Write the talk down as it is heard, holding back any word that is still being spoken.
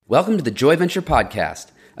Welcome to the Joy Venture Podcast,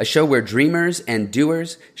 a show where dreamers and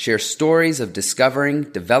doers share stories of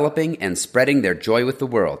discovering, developing, and spreading their joy with the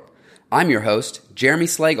world. I'm your host, Jeremy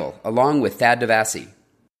Slagle, along with Thad Devassi.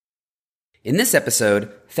 In this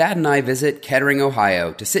episode, Thad and I visit Kettering,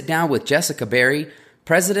 Ohio, to sit down with Jessica Berry,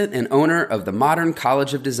 president and owner of the Modern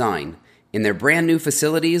College of Design, in their brand new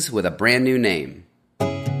facilities with a brand new name.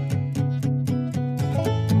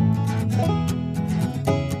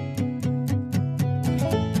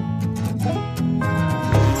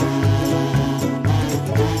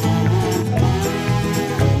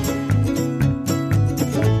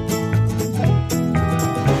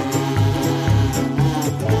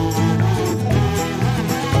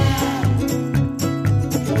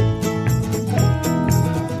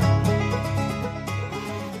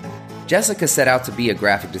 Jessica set out to be a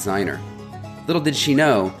graphic designer. Little did she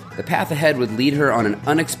know, the path ahead would lead her on an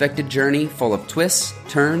unexpected journey full of twists,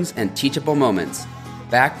 turns, and teachable moments,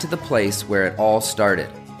 back to the place where it all started.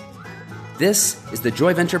 This is the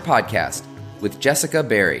Joy Venture Podcast with Jessica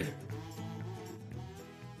Berry.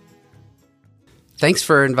 Thanks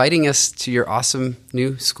for inviting us to your awesome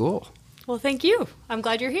new school. Well, thank you. I'm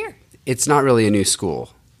glad you're here. It's not really a new school.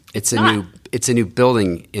 It's a new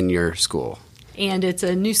building in your school. And it's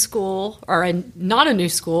a new school, or not a new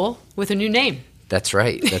school, with a new name. That's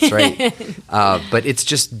right. But it's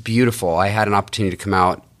just beautiful. I had an opportunity to come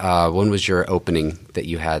out. When was your opening that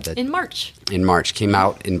you had? In March. In March. Came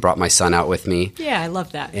out and brought my son out with me. Yeah, I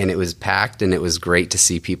love that. And it was packed, and it was great to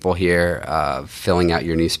see people here filling out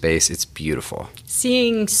your new space. It's beautiful.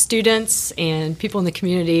 Seeing students and people in the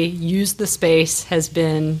community use the space has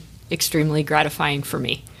been extremely gratifying for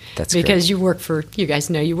me. That's because great. You guys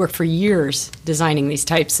know, you work for years designing these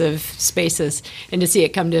types of spaces, and to see it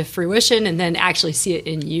come to fruition and then actually see it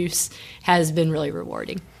in use has been really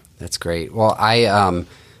rewarding. That's great. Well,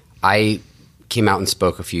 I came out and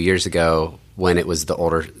spoke a few years ago when it was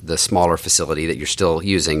the smaller facility that you're still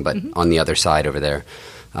using, but on the other side over there,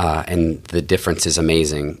 and the difference is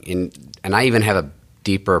amazing. And I even have a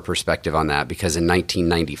deeper perspective on that because in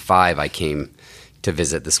 1995 I came to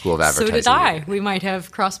visit the School of Advertising. So did I. We might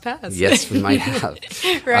have crossed paths. Yes, we might have.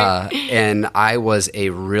 Right. And I was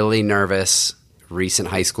a really nervous recent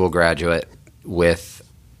high school graduate with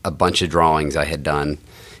a bunch of drawings I had done.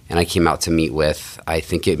 And I came out to meet with, I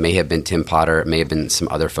think it may have been Tim Potter, it may have been some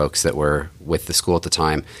other folks that were with the school at the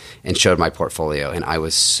time, and showed my portfolio. And I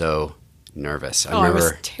was so nervous. I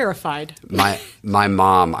was terrified. My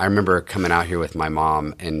mom, I remember coming out here with my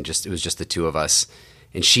mom, and it was just the two of us.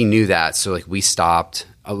 And she knew that, so we stopped.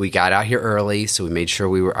 We got out here early, so we made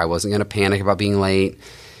sure I wasn't going to panic about being late.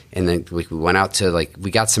 And then we went out to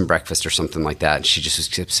we got some breakfast or something like that. And she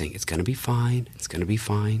just kept saying, "It's going to be fine. It's going to be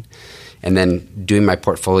fine." And then doing my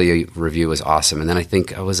portfolio review was awesome. And then I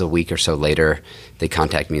think it was a week or so later, they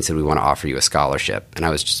contacted me and said, "We want to offer you a scholarship." And I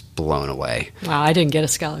was just blown away. Wow, I didn't get a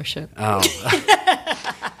scholarship. Oh.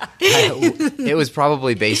 It was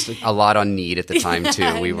probably based a lot on need at the time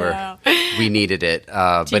too. We needed it,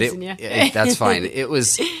 but that's fine.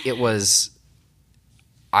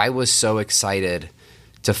 I was so excited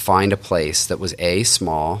to find a place that was A,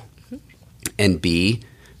 small, and B,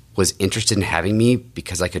 was interested in having me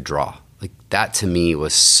because I could draw. Like that to me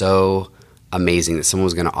was so amazing that someone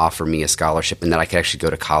was going to offer me a scholarship and that I could actually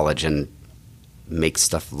go to college and make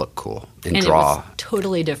stuff look cool and draw. It was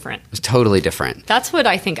totally different. It was totally different. That's what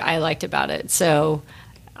I think I liked about it. So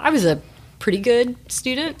I was a pretty good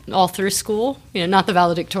student all through school. Not the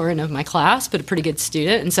valedictorian of my class, but a pretty good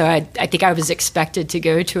student. And so I think I was expected to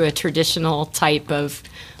go to a traditional type of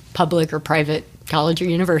public or private college or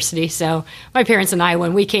university. So my parents and I,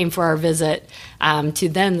 when we came for our visit to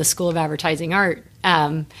then the School of Advertising Art,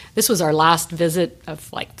 this was our last visit of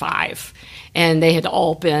 5. And they had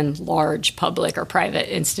all been large public or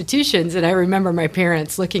private institutions. And I remember my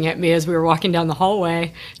parents looking at me as we were walking down the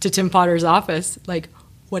hallway to Tim Potter's office, like,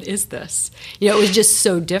 what is this? It was just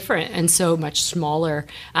so different and so much smaller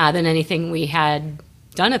than anything we had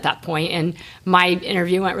done at that point. And my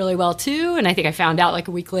interview went really well too. And I think I found out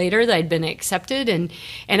a week later that I'd been accepted. And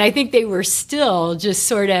I think they were still just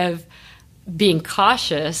sort of being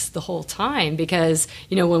cautious the whole time because,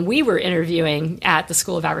 when we were interviewing at the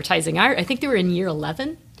School of Advertising Art, I think they were in year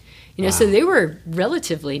 11. Wow. So they were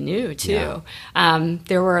relatively new too. Yeah.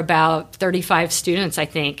 There were about 35 students, I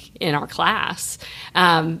think, in our class.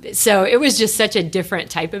 So it was just such a different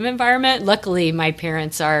type of environment. Luckily, my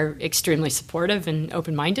parents are extremely supportive and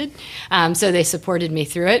open-minded, so they supported me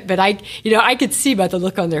through it. But I could see by the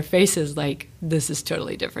look on their faces, this is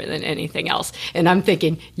totally different than anything else. And I'm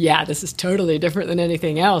thinking, yeah, this is totally different than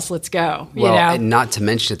anything else. Let's go. Well, and not to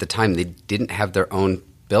mention at the time, they didn't have their own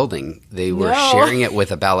building. They were No. sharing it with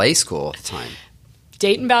a ballet school at the time.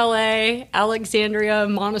 Dayton Ballet, Alexandria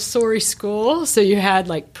Montessori School. So you had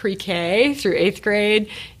like pre-K through 8th grade,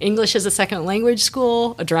 English as a second language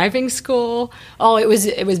school, a driving school. Oh, it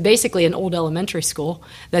was basically an old elementary school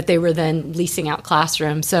that they were then leasing out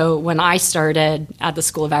classrooms. So when I started at the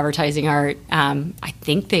School of Advertising Art, I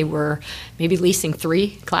think they were maybe leasing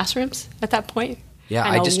 3 classrooms at that point. Yeah,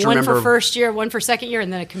 I I just one remember for first year, one for second year,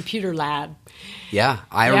 and then a computer lab. Yeah,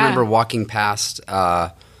 I remember walking past,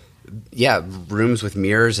 rooms with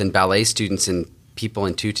mirrors and ballet students and people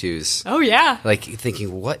in tutus. Oh yeah, Like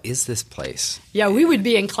thinking, what is this place? yeah. We would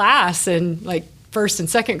be in class, and like first and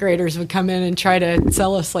second graders would come in and try to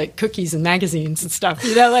sell us like cookies and magazines and stuff.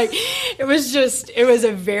 Like it was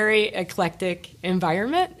a very eclectic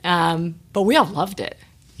environment, but we all loved it.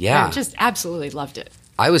 Yeah. Just absolutely loved it.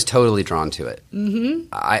 I was totally drawn to it. Mm-hmm.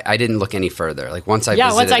 I didn't look any further. Like once I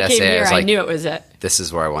visited once I came SA, here, I was I like, knew it was it. this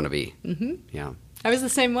is where I want to be. Mm-hmm. Yeah. I was the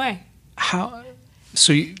same way. How?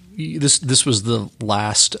 So this was the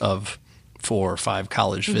last of 4 or 5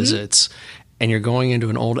 college visits, and you're going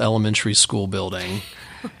into an old elementary school building,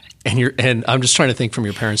 and I'm just trying to think from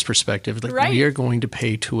your parents' perspective. Like, Right. we are going to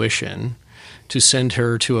pay tuition to send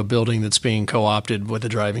her to a building that's being co-opted with a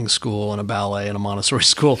driving school and a ballet and a Montessori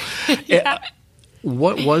school. Yeah.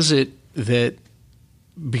 What was it that,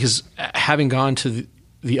 because having gone to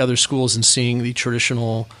the other schools and seeing the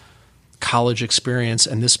traditional college experience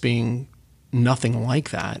and this being nothing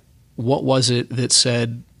like that, what was it that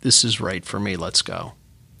said, this is right for me, let's go?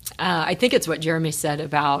 I think it's what Jeremy said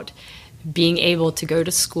about being able to go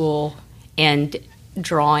to school and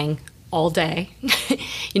drawing all day,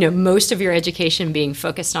 most of your education being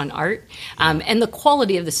focused on art, and the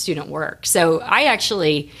quality of the student work. So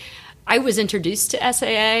I was introduced to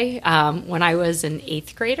SAA when I was an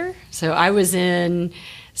 8th grader. So I was in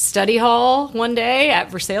study hall one day at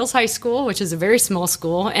Versailles High School, which is a very small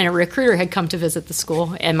school, and a recruiter had come to visit the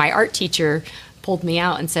school, and my art teacher pulled me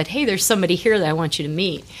out and said, hey, there's somebody here that I want you to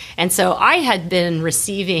meet. And so I had been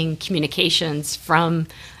receiving communications from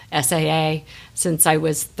SAA since I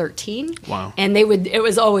was 13. Wow. And it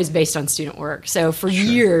was always based on student work. So for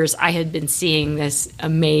years I had been seeing this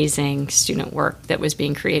amazing student work that was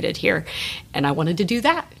being created here, and I wanted to do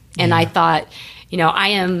that. And I thought, I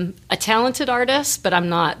am a talented artist, but I'm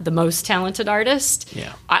not the most talented artist.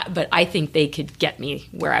 Yeah. But I think they could get me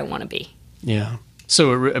where I want to be. Yeah. So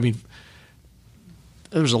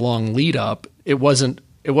there was a long lead up. It wasn't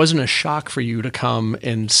a shock for you to come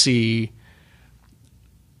and see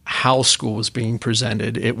how school was being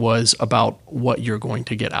presented. It was about what you're going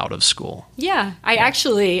to get out of school. Yeah, I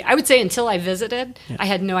would say until I visited, I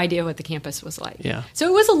had no idea what the campus was like. Yeah. So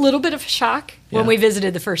it was a little bit of a shock when Yeah. we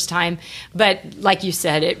visited the first time. But like you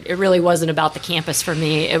said, it really wasn't about the campus for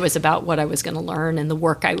me. It was about what I was going to learn and the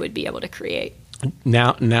work I would be able to create.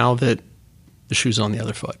 Now that the shoe's on the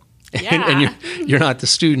other foot, Yeah. and you're not the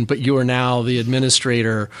student, but you are now the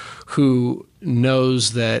administrator who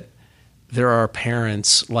knows that there are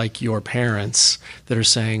parents like your parents that are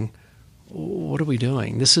saying, what are we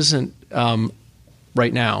doing? This isn't,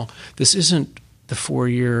 right now, this isn't the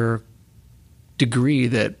 4-year degree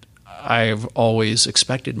that I've always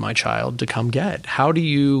expected my child to come get. How do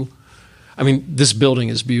you, this building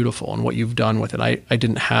is beautiful and what you've done with it. I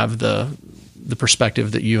didn't have the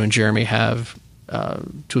perspective that you and Jeremy have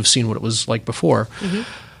to have seen what it was like before. Mm-hmm.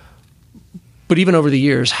 But even over the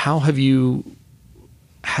years, how have you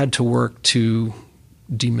had to work to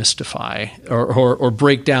demystify or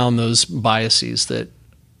break down those biases that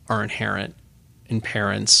are inherent in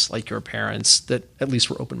parents like your parents that at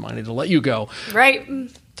least were open-minded to let you go? Right.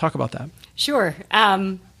 Talk about that. Sure.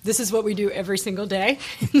 This is what we do every single day.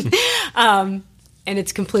 And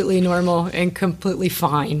it's completely normal and completely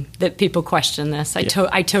fine that people question this.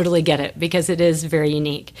 I totally get it because it is very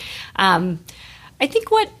unique. I think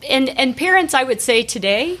and parents, I would say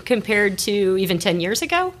today compared to even 10 years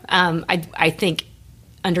ago, I think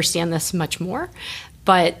understand this much more.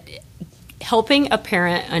 But helping a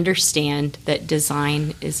parent understand that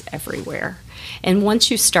design is everywhere. And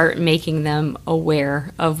once you start making them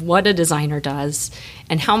aware of what a designer does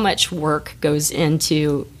and how much work goes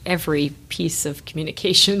into every piece of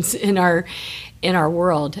communications in our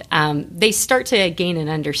world, they start to gain an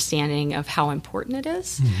understanding of how important it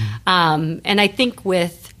is. Mm-hmm. And I think we're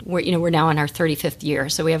now in our 35th year,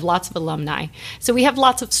 so we have lots of alumni. So we have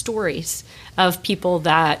lots of stories of people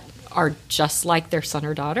that are just like their son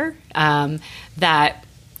or daughter, that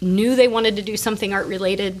knew they wanted to do something art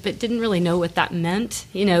related, but didn't really know what that meant.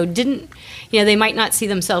 They might not see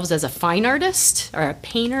themselves as a fine artist or a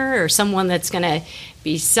painter or someone that's going to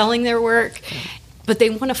be selling their work. but they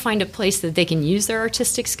want to find a place that they can use their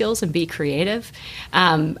artistic skills and be creative.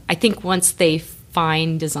 I think once they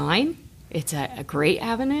find design, it's a great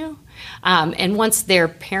avenue. And once their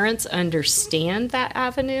parents understand that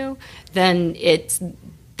avenue, then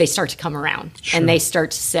they start to come around. Sure. And they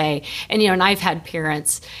start to say, and I've had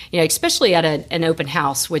parents, especially at an open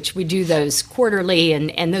house, which we do those quarterly,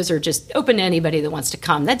 and those are just open to anybody that wants to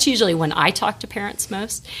come. That's usually when I talk to parents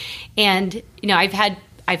most. And,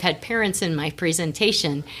 I've had parents in my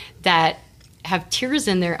presentation that have tears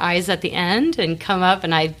in their eyes at the end and come up,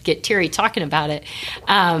 and I get teary talking about it,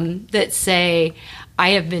 that say,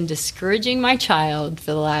 I have been discouraging my child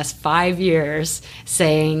for the last 5 years,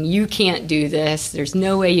 saying, you can't do this. There's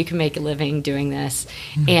no way you can make a living doing this.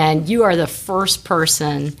 Mm-hmm. And you are the first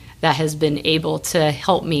person that has been able to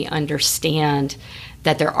help me understand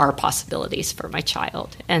that there are possibilities for my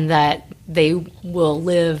child and that they will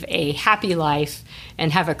live a happy life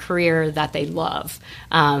and have a career that they love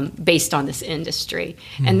based on this industry.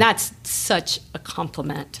 Mm. And that's such a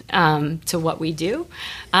compliment to what we do.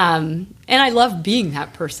 And I love being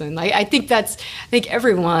that person. I think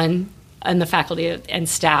everyone and the faculty and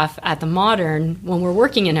staff at the Modern, when we're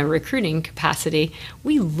working in a recruiting capacity,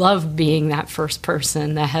 we love being that first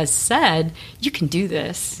person that has said, you can do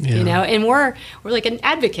this, and we're like an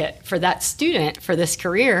advocate for that student for this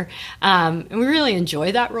career. And we really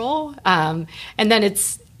enjoy that role. And then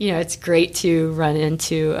it's great to run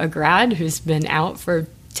into a grad who's been out for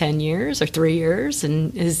 10 years or 3 years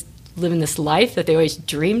and is living this life that they always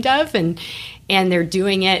dreamed of, and they're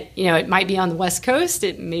doing it. It might be on the West Coast,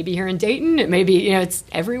 it may be here in Dayton, it may be it's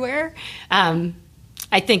everywhere.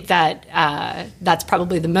 I think that that's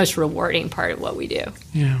probably the most rewarding part of what we do.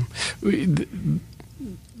 Yeah,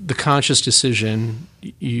 the conscious decision.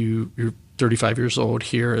 You're 35 years old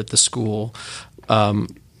here at the school. The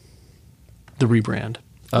rebrand.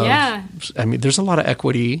 Yeah, I mean, there's a lot of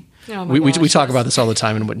equity. Oh we talk about this all the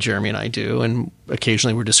time in what Jeremy and I do, and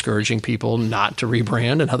occasionally we're discouraging people not to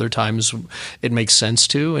rebrand, and other times it makes sense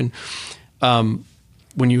to. And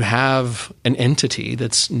when you have an entity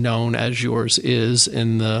that's known as yours is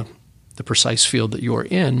in the precise field that you're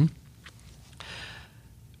in,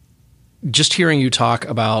 just hearing you talk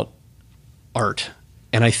about art,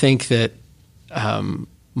 and I think that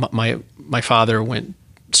my father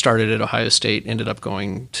started at Ohio State, ended up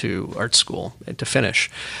going to art school to finish.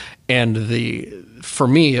 And for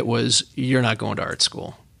me, it was, you're not going to art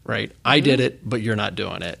school, right? Mm-hmm. I did it, but you're not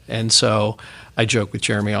doing it. And so I joke with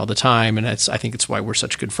Jeremy all the time, and I think it's why we're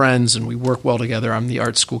such good friends and we work well together. I'm the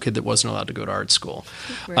art school kid that wasn't allowed to go to art school.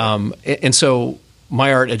 Right. And so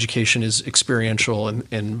my art education is experiential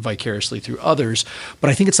and vicariously through others. But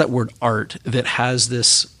I think it's that word art that has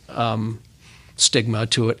this stigma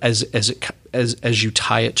to it as you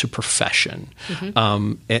tie it to profession.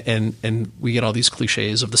 Mm-hmm. And we get all these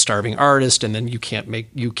cliches of the starving artist, and then you can't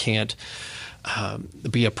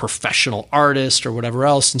be a professional artist or whatever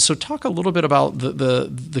else. And so talk a little bit about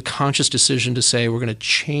the conscious decision to say we're going to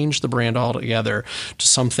change the brand altogether to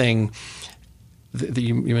something that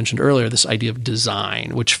you mentioned earlier, this idea of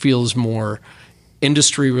design, which feels more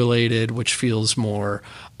industry related, which feels more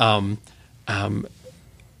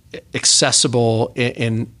accessible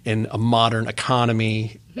in a modern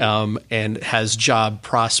economy, and has job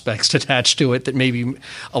prospects attached to it that maybe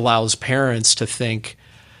allows parents to think,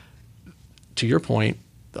 to your point,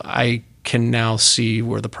 I can now see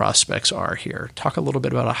where the prospects are here. Talk a little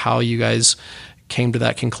bit about how you guys came to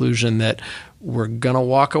that conclusion that we're going to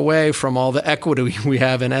walk away from all the equity we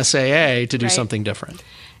have in SAA to do something different.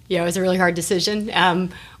 Yeah, it was a really hard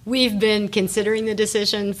decision. We've been considering the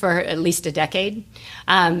decision for at least a decade.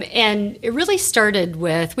 And it really started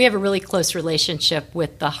with, we have a really close relationship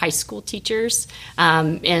with the high school teachers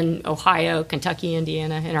in Ohio, Kentucky,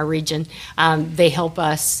 Indiana, in our region. They help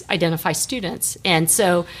us identify students. And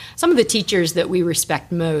so some of the teachers that we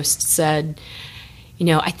respect most said,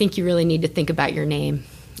 I think you really need to think about your name.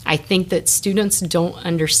 I think that students don't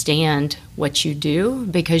understand what you do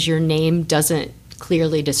because your name doesn't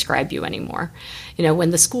clearly describe you anymore.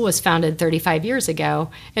 When the school was founded 35 years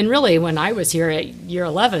ago, and really when I was here at year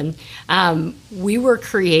 11, we were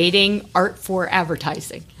creating art for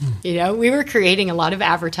advertising. We were creating a lot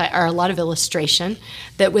of illustration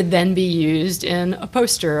that would then be used in a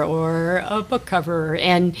poster or a book cover,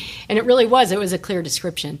 and it was a clear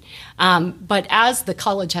description. But as the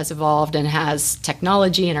college has evolved and as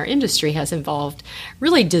technology and our industry has evolved,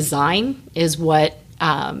 really design is what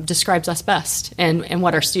describes us best and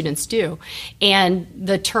what our students do. And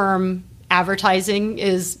the term advertising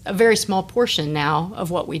is a very small portion now of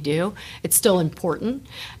what we do. It's still important.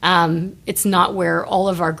 It's not where all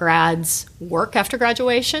of our grads work after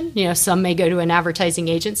graduation. Some may go to an advertising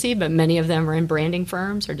agency, but many of them are in branding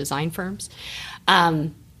firms or design firms.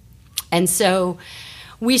 And so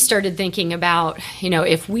we started thinking about,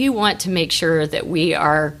 if we want to make sure that we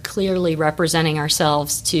are clearly representing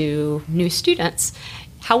ourselves to new students,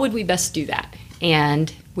 how would we best do that?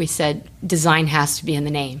 And we said design has to be in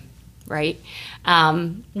the name, right?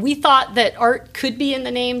 We thought that art could be in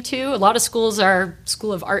the name too. A lot of schools are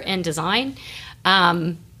School of Art and Design.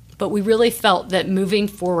 But we really felt that moving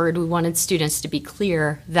forward, we wanted students to be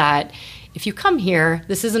clear that if you come here,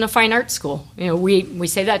 this isn't a fine art school. We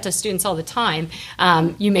say that to students all the time.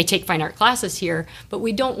 You may take fine art classes here, but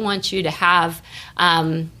we don't want you to have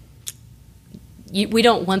we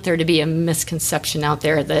don't want there to be a misconception out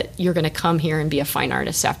there that you're going to come here and be a fine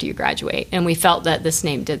artist after you graduate. And we felt that this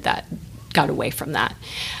name did that, got away from that.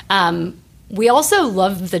 We also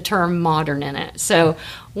love the term modern in it. So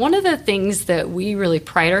one of the things that we really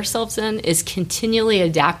pride ourselves in is continually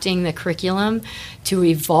adapting the curriculum to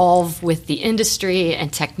evolve with the industry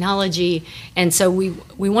and technology. And so we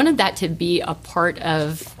wanted that to be a part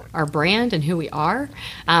of our brand and who we are.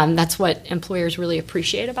 That's what employers really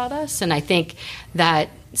appreciate about us. And I think that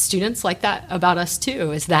students like that about us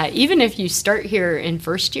too, is that even if you start here in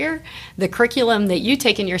first year, the curriculum that you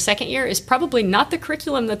take in your second year is probably not the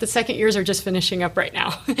curriculum that the second years are just finishing up right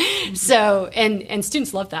now. So, and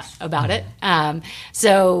students love that about it.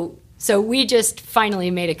 So we just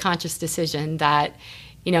finally made a conscious decision that,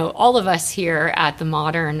 all of us here at the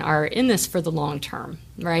Modern are in this for the long term,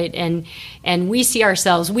 right? And we see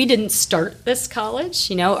ourselves, we didn't start this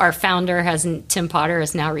college, our founder Tim Potter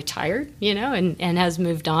has now retired, and has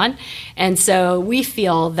moved on. And so we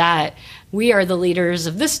feel that we are the leaders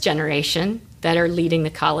of this generation that are leading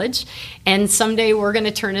the college. And someday we're going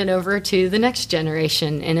to turn it over to the next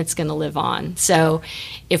generation and it's going to live on. So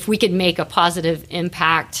if we could make a positive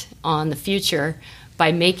impact on the future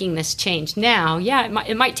by making this change now,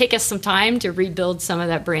 it might take us some time to rebuild some of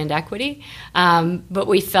that brand equity, but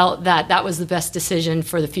we felt that was the best decision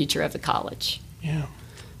for the future of the college. Yeah.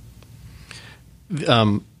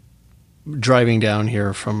 Driving down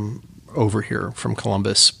here from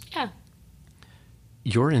Columbus,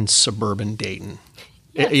 you're in suburban Dayton.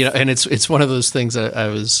 Yes. And it's one of those things that I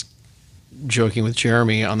was joking with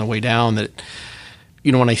Jeremy on the way down that,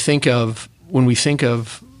 when we think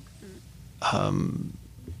of I'm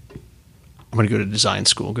going to go to design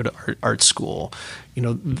school, go to art school.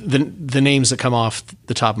 The names that come off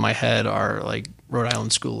the top of my head are like Rhode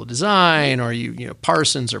Island School of Design, or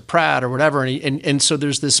Parsons or Pratt or whatever, and so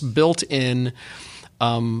there's this built-in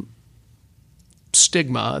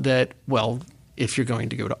stigma that, well, if you're going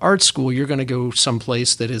to go to art school, you're going to go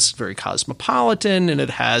someplace that is very cosmopolitan and it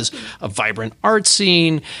has a vibrant art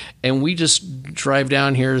scene. And we just drive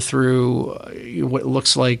down here through what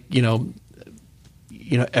looks like,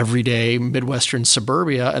 everyday Midwestern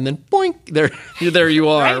suburbia, and then boink, there you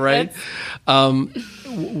are, right?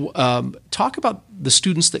 Talk about the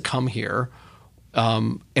students that come here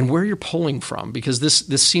and where you're pulling from, because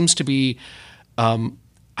this seems to be.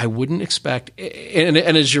 I wouldn't expect, and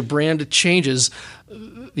as your brand changes,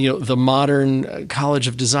 the Modern College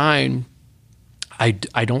of Design, I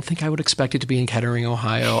don't think I would expect it to be in Kettering,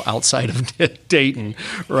 Ohio, outside of Dayton,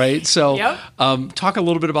 right? So talk a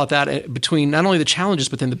little bit about that, between not only the challenges,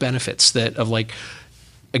 but then the benefits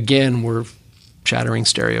again, we're shattering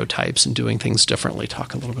stereotypes and doing things differently.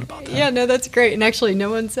 Talk a little bit about that. Yeah, no, that's great. And actually, no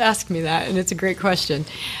one's asked me that, and it's a great question.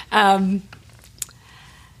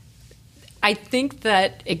 I think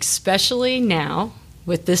that especially now,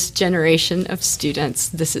 with this generation of students,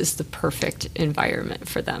 this is the perfect environment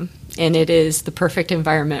for them. And it is the perfect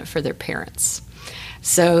environment for their parents.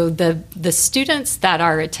 So the students that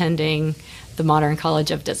are attending the Modern College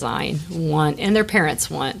of Design want, and their parents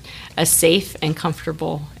want, a safe and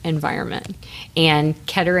comfortable environment. And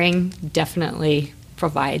Kettering definitely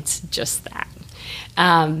provides just that.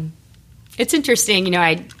 It's interesting,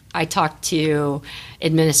 I talked to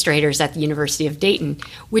administrators at the University of Dayton,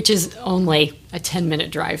 which is only a 10-minute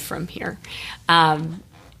drive from here.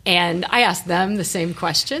 And I asked them the same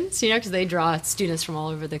questions, because they draw students from all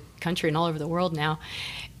over the country and all over the world now.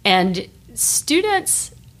 And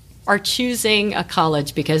students are choosing a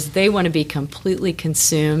college because they want to be completely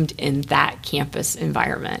consumed in that campus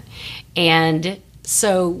environment. And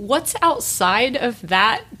so what's outside of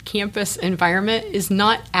that campus environment is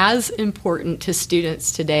not as important to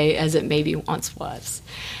students today as it maybe once was.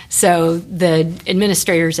 So the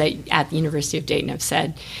administrators at the University of Dayton have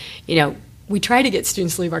said, we try to get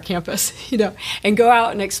students to leave our campus, and go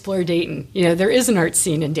out and explore Dayton. There is an art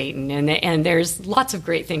scene in Dayton, and there's lots of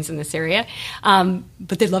great things in this area,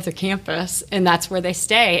 but they love their campus, and that's where they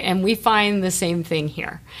stay. And we find the same thing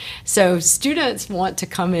here. So students want to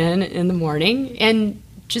come in the morning and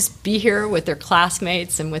just be here with their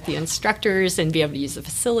classmates and with the instructors and be able to use the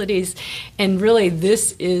facilities. And really,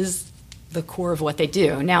 this is the core of what they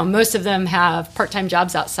do. Now, most of them have part-time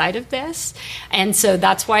jobs outside of this, and so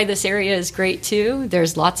that's why this area is great too.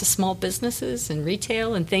 There's lots of small businesses and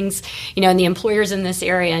retail and things, and the employers in this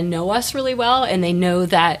area know us really well, and they know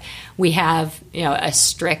that we have, a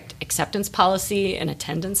strict acceptance policy and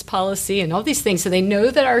attendance policy and all these things. So they know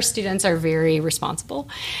that our students are very responsible.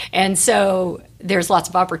 And so there's lots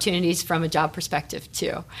of opportunities from a job perspective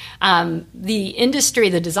too.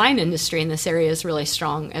 The design industry in this area is really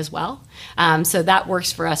strong as well. So that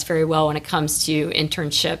works for us very well when it comes to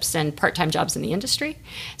internships and part-time jobs in the industry.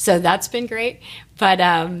 So that's been great. But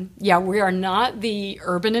we are not the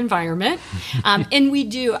urban environment. And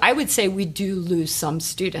I would say we do lose some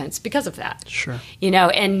students because of that. Sure.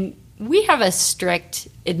 And we have a strict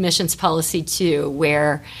admissions policy too,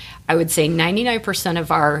 where I would say 99%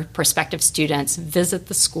 of our prospective students visit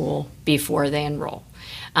the school before they enroll.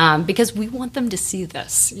 Because we want them to see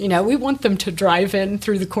this. We want them to drive in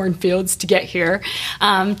through the cornfields to get here,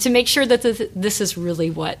 to make sure that this is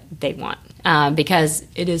really what they want. Because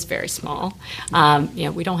it is very small.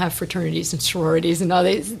 We don't have fraternities and sororities and all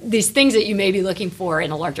these things that you may be looking for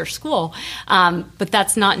in a larger school. But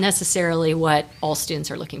that's not necessarily what all students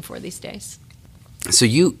are looking for these days. So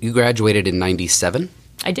you graduated in 97?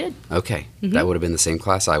 I did. Okay. Mm-hmm. That would have been the same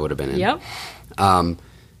class I would have been in. Yep.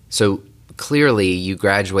 So clearly you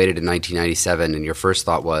graduated in 1997 and your first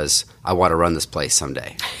thought was, I want to run this place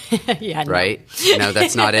someday. Yeah. Right? No,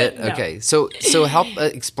 that's not it? No. Okay. So help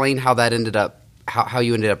explain how that ended up, how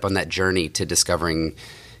you ended up on that journey to discovering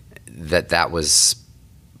that was,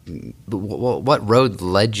 what road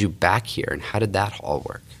led you back here and how did that all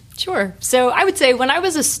work? Sure. So I would say when I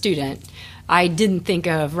was a student, I didn't think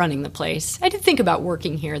of running the place. I did think about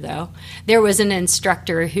working here, though. There was an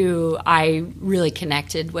instructor who I really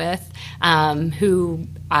connected with, who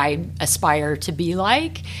I aspire to be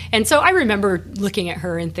like. And so I remember looking at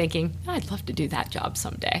her and thinking, I'd love to do that job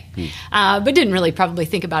someday. But didn't really probably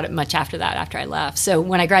think about it much after that, after I left. So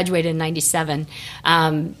when I graduated in 97,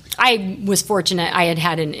 I was fortunate. I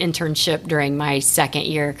had an internship during my second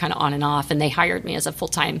year, kind of on and off, and they hired me as a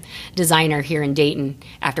full-time designer here in Dayton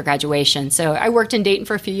after graduation. So I worked in Dayton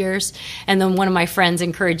for a few years, and then one of my friends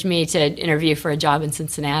encouraged me to interview for a job in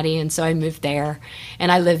Cincinnati, and so I moved there,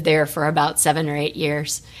 and I lived there for about 7 or 8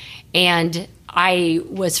 years. And I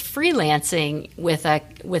was freelancing with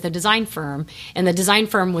a design firm, and the design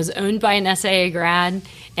firm was owned by an SAA grad,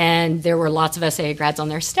 and there were lots of SAA grads on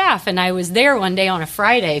their staff. And I was there one day on a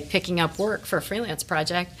Friday picking up work for a freelance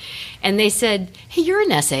project, and they said, hey, you're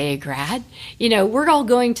an SAA grad. We're all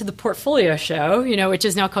going to the portfolio show, which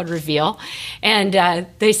is now called Reveal. And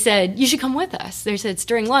they said, you should come with us. They said, it's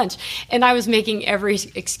during lunch. And I was making every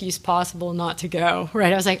excuse possible not to go,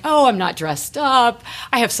 right? I was like, oh, I'm not dressed up.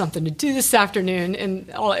 I have something to do this afternoon. And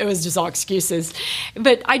it was just all excuses.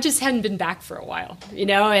 But I just hadn't been back for a while,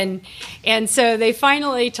 and so they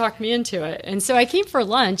finally talked me into it. And so I came for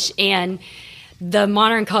lunch, and the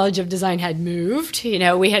Modern College of Design had moved.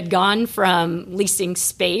 We had gone from leasing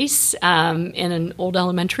space in an old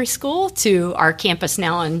elementary school to our campus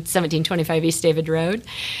now on 1725 East David Road.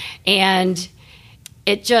 And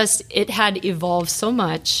it had evolved so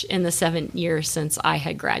much in the 7 years since I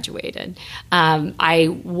had graduated. I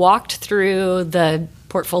walked through the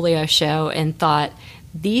portfolio show and thought,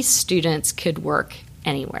 these students could work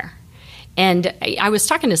anywhere. And I was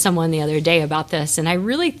talking to someone the other day about this, and I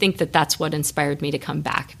really think that that's what inspired me to come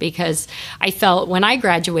back, because I felt when I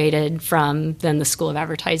graduated from then the School of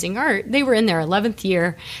Advertising Art, they were in their 11th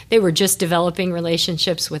year. They were just developing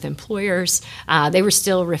relationships with employers. They were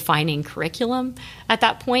still refining curriculum at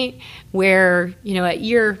that point, where, at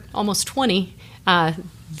year almost 20,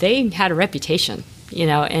 they had a reputation.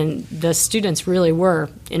 And the students really were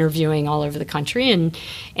interviewing all over the country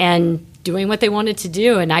and doing what they wanted to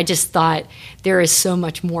do. And I just thought there is so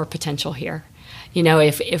much more potential here.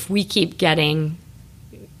 If we keep getting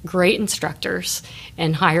great instructors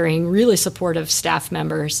and hiring really supportive staff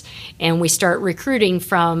members, and we start recruiting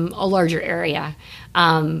from a larger area,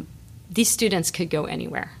 these students could go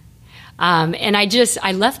anywhere. And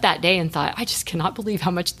I left that day and thought, I just cannot believe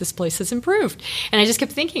how much this place has improved. And I just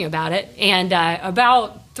kept thinking about it. And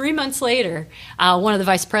about 3 months later, one of the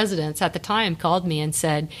vice presidents at the time called me and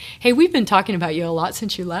said, "Hey, we've been talking about you a lot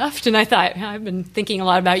since you left." And I thought, "I've been thinking a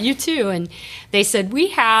lot about you too." And they said,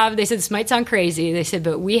 this might sound crazy. They said,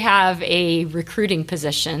 but we have a recruiting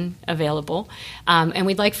position available, and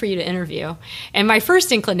we'd like for you to interview. And my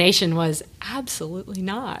first inclination was, absolutely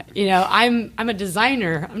not. I'm a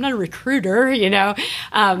designer. I'm not a recruiter.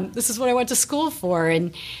 This is what I went to school for.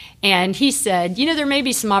 And he said, there may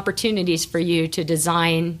be some opportunities for you to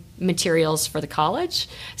design materials for the college.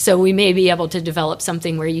 So we may be able to develop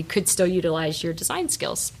something where you could still utilize your design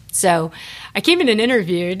skills. So I came in and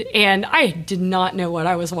interviewed, and I did not know what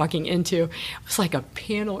I was walking into. It was like a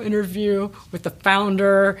panel interview with the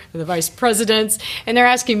founder, the vice presidents, and they're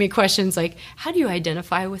asking me questions like, how do you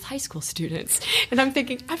identify with high school students? And I'm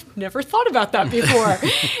thinking, I've never thought about that before.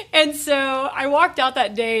 And so I walked out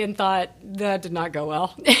that day and thought, that did not go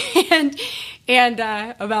well. and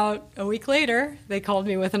about a week later, they called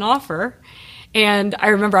me with an offer. And I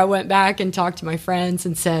remember I went back and talked to my friends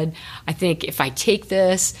and said, I think if I take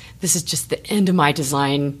this is just the end of my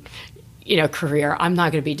design, career. I'm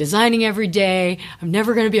not going to be designing every day. I'm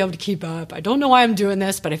never going to be able to keep up. I don't know why I'm doing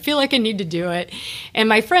this, but I feel like I need to do it. And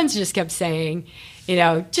my friends just kept saying,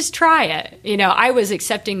 just try it. I was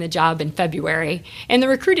accepting the job in February, and the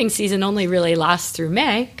recruiting season only really lasts through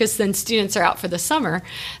May because then students are out for the summer.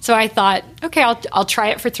 So I thought, okay, I'll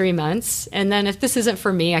try it for 3 months, and then if this isn't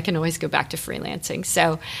for me, I can always go back to freelancing.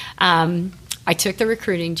 So I took the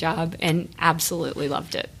recruiting job and absolutely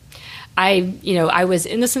loved it. I was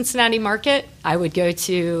in the Cincinnati market. I would go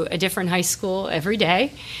to a different high school every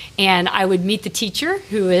day, and I would meet the teacher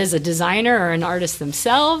who is a designer or an artist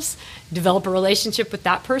themselves, develop a relationship with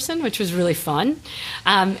that person, which was really fun.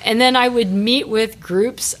 And then I would meet with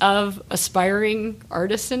groups of aspiring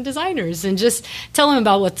artists and designers and just tell them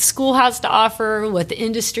about what the school has to offer, what the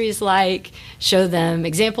industry is like, show them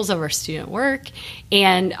examples of our student work.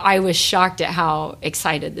 And I was shocked at how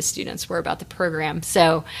excited the students were about the program.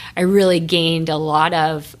 So I really gained a lot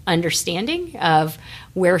of understanding of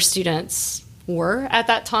where students were at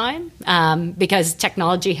that time, because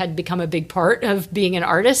technology had become a big part of being an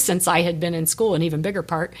artist since I had been in school, an even bigger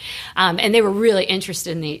part, and they were really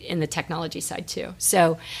interested in the technology side too.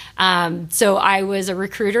 So I was a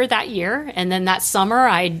recruiter that year, and then that summer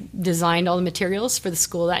I designed all the materials for the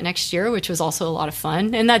school that next year, which was also a lot of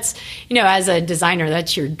fun. And that's, as a designer,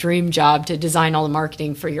 that's your dream job, to design all the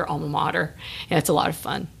marketing for your alma mater. And it's a lot of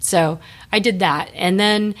fun. So I did that, and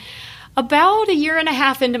then about a year and a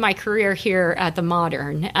half into my career here at the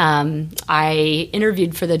Modern, I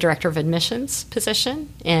interviewed for the Director of Admissions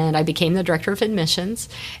position, and I became the Director of Admissions.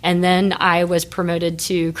 And then I was promoted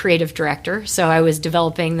to Creative Director, so I was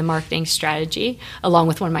developing the marketing strategy along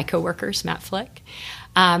with one of my coworkers, Matt Flick.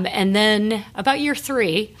 And then about year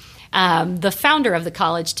 3, the founder of the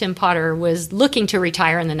college, Tim Potter, was looking to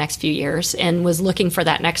retire in the next few years and was looking for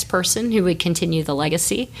that next person who would continue the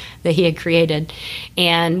legacy that he had created.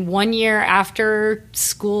 And 1 year after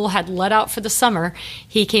school had let out for the summer,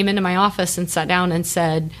 he came into my office and sat down and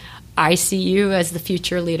said, I see you as the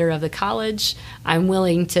future leader of the college. I'm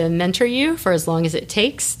willing to mentor you for as long as it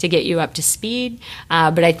takes to get you up to speed,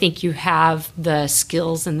 but I think you have the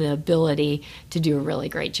skills and the ability to do a really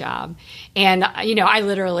great job. And, I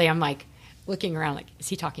literally, I'm like, looking around like, is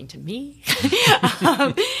he talking to me?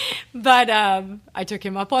 But I took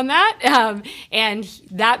him up on that. And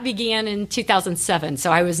that began in 2007.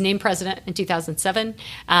 So I was named president in 2007.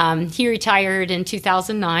 He retired in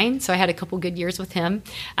 2009. So I had a couple good years with him.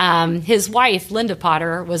 His wife, Linda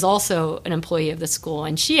Potter, was also an employee of the school.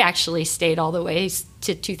 And she actually stayed all the way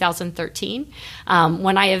to 2013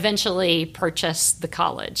 when I eventually purchased the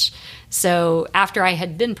college. So after I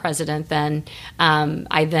had been president, then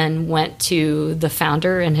I then went to the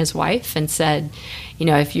founder and his wife and said,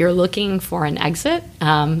 if you're looking for an exit,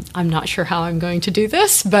 I'm not sure how I'm going to do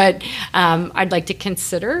this, but I'd like to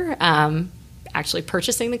consider actually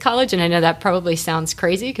purchasing the college. And I know that probably sounds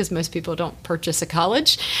crazy because most people don't purchase a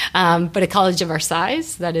college, but a college of our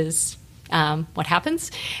size, that is what happens.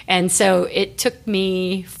 And so it took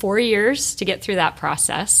me 4 years to get through that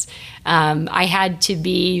process. I had to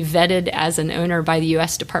be vetted as an owner by the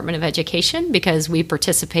U.S. Department of Education because we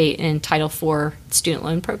participate in Title IV student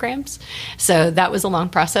loan programs. So that was a long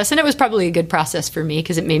process, and it was probably a good process for me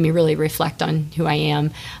because it made me really reflect on who I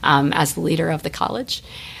am as the leader of the college.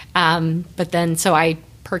 But then, so I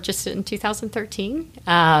purchased it in 2013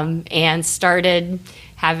 and started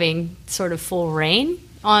having sort of full reign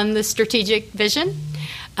on the strategic vision.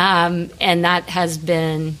 And that has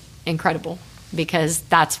been incredible because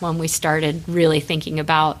that's when we started really thinking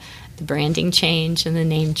about the branding change and the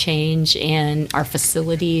name change and our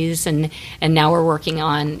facilities, and now we're working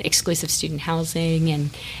on exclusive student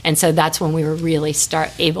housing, and so that's when we were really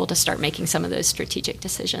able to start making some of those strategic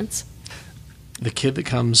decisions. The kid that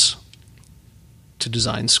comes to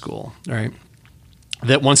design school, right,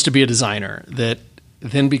 that wants to be a designer, that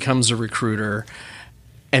then becomes a recruiter,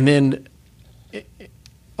 and then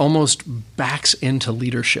almost backs into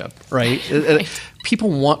leadership, right? Right. People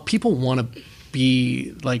want to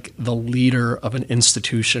be like the leader of an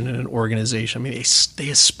institution and an organization. I mean, they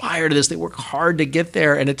aspire to this. They work hard to get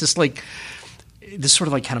there, and it just like this sort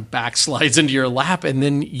of like kind of backslides into your lap, and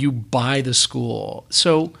then you buy the school.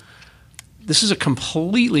 So this is a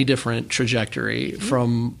completely different trajectory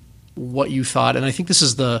from what you thought, and I think this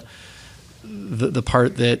is the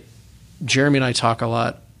part that Jeremy and I talk a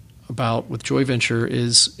lot about with Joy Venture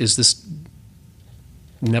is this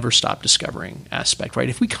never stop discovering aspect, right?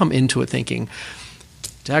 If we come into it thinking,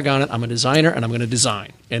 daggone it, I'm a designer and I'm going to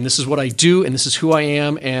design, and this is what I do and this is who I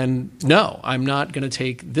am, and no, I'm not going to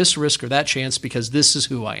take this risk or that chance because this is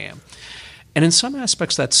who I am. And in some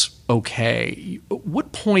aspects that's okay.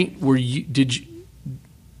 What point when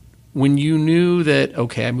you knew that,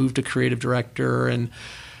 okay, I moved to creative director,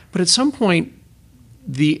 but at some point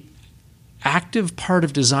the active part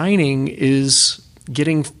of designing is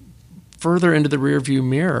getting further into the rearview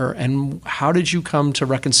mirror, and how did you come to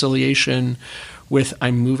reconciliation with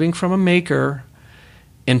I'm moving from a maker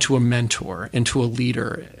into a mentor, into a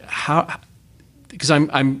leader? How? Because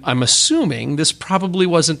I'm assuming this probably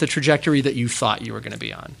wasn't the trajectory that you thought you were going to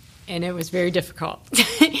be on. And it was very difficult.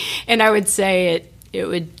 And I would say it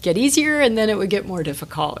would get easier and then it would get more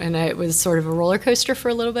difficult. And it was sort of a roller coaster for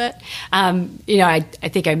a little bit. I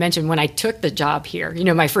think I mentioned when I took the job here,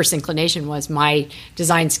 my first inclination was my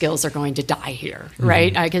design skills are going to die here,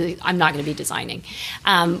 right? Because I'm not going to be designing.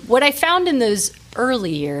 What I found in those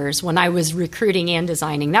early years when I was recruiting and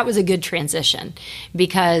designing, that was a good transition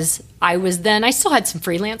because I still had some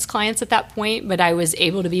freelance clients at that point, but I was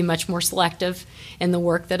able to be much more selective in the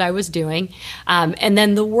work that I was doing. And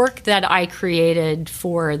then the work that I created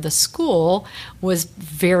for the school was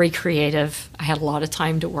very creative. I had a lot of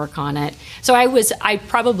time to work on it. So I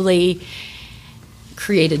probably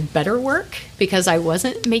created better work because I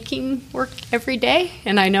wasn't making work every day.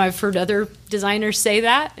 And I know I've heard other designers say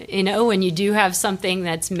that, when you do have something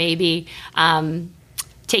that's maybe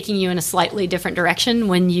taking you in a slightly different direction,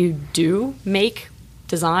 when you do make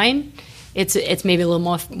design, it's maybe a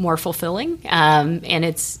little more fulfilling and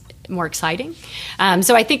it's more exciting.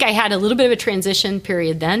 So I think I had a little bit of a transition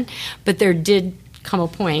period then, but there did come a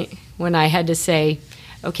point when I had to say,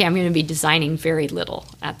 okay, I'm going to be designing very little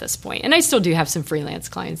at this point. And I still do have some freelance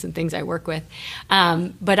clients and things I work with.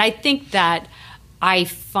 But I think that I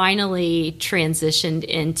finally transitioned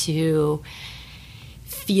into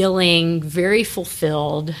feeling very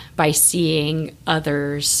fulfilled by seeing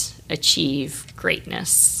others achieve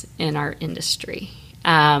greatness in our industry.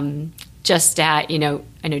 Just at, I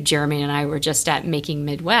know Jeremy and I were just at Making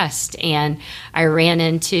Midwest, and I ran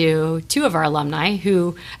into two of our alumni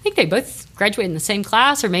who I think they both graduated in the same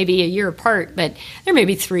class or maybe a year apart, but they're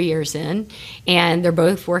maybe 3 years in, and they're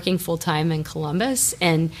both working full-time in Columbus.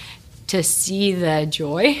 And to see the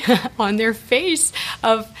joy on their face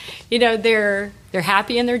of, they're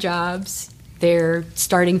happy in their jobs, they're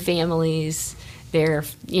starting families, they're,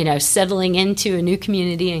 settling into a new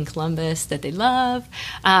community in Columbus that they love.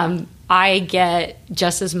 I get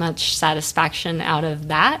just as much satisfaction out of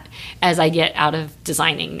that as I get out of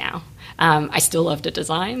designing now. I still love to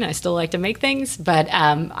design. I still like to make things, but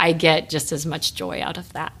I get just as much joy out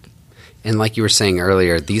of that. And like you were saying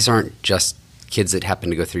earlier, these aren't just kids that happen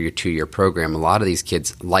to go through your 2-year program. A lot of these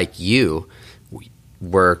kids, like you,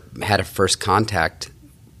 had a first contact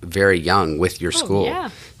very young with your school. Yeah.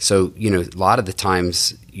 So, a lot of the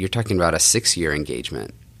times you're talking about a 6-year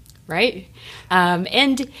engagement. Right.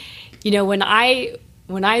 And when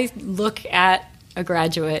I look at a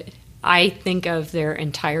graduate, I think of their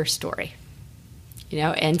entire story.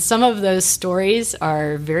 And some of those stories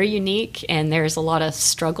are very unique, and there's a lot of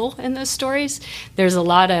struggle in those stories. There's a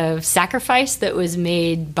lot of sacrifice that was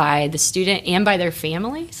made by the student and by their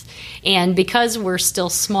families. And because we're still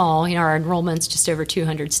small, our enrollment's just over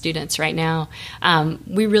 200 students right now,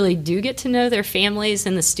 we really do get to know their families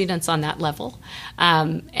and the students on that level.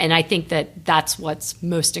 And I think that that's what's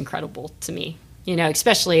most incredible to me.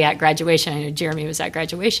 Especially at graduation. I know Jeremy was at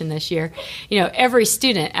graduation this year. Every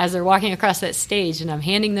student, as they're walking across that stage and I'm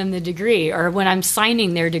handing them the degree, or when I'm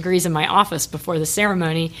signing their degrees in my office before the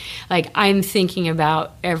ceremony, I'm thinking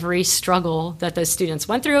about every struggle that those students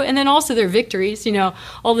went through, and then also their victories,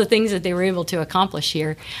 all the things that they were able to accomplish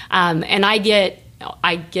here. And I get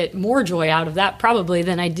I get more joy out of that probably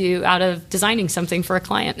than I do out of designing something for a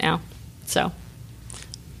client now. So,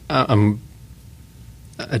 I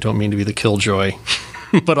don't mean to be the killjoy,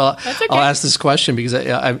 but I'll ask this question because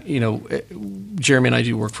I Jeremy and I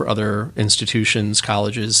do work for other institutions,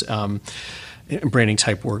 colleges, branding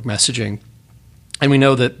type work, messaging, and we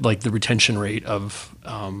know that like the retention rate of,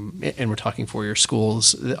 and we're talking 4-year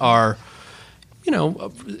schools are,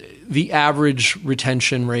 the average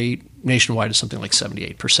retention rate nationwide is something like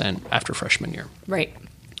 78% after freshman year. Right.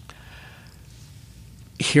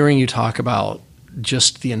 Hearing you talk about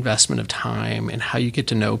just the investment of time and how you get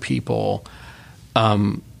to know people,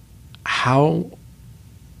 how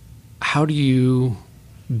do you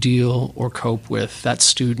deal or cope with that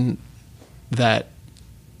student that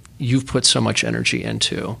you've put so much energy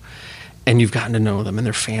into and you've gotten to know them and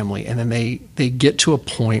their family, and then they get to a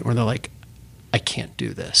point where they're like, I can't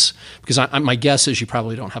do this? Because my guess is you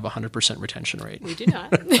probably don't have a 100% retention rate. We do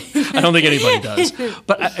not. I don't think anybody does.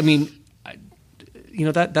 But I mean,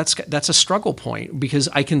 that's a struggle point, because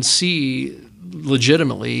I can see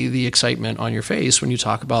legitimately the excitement on your face when you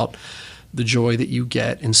talk about the joy that you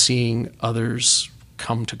get in seeing others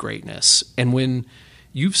come to greatness. And when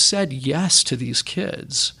you've said yes to these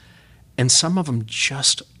kids and some of them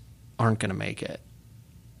just aren't going to make it,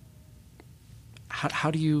 how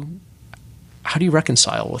do you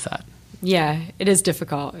reconcile with that? Yeah, it is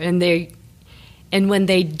difficult. And when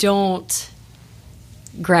they don't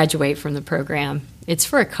graduate from the program, it's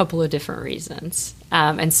for a couple of different reasons.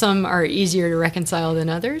 And some are easier to reconcile than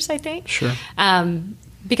others, I think. Sure.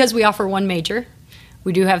 Because we offer one major,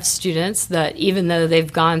 we do have students that, even though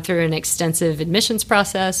they've gone through an extensive admissions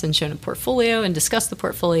process and shown a portfolio and discussed the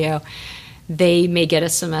portfolio, they may get a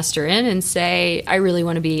semester in and say, I really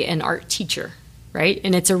want to be an art teacher. Right?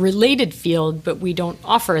 And it's a related field, but we don't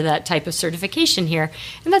offer that type of certification here.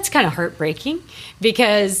 And that's kind of heartbreaking,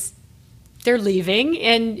 because they're leaving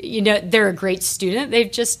and, they're a great student.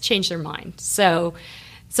 They've just changed their mind. So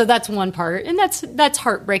that's one part. And that's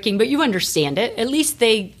heartbreaking, but you understand it. At least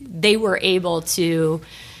they were able to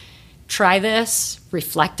try this,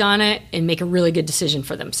 reflect on it, and make a really good decision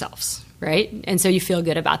for themselves. Right? And so you feel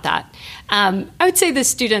good about that. I would say the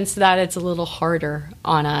students that it's a little harder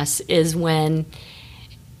on us is when,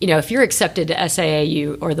 if you're accepted to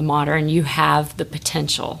SAAU or the Modern, you have the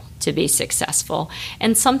potential to be successful.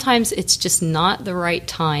 And sometimes it's just not the right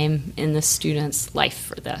time in the student's life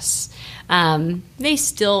for this. They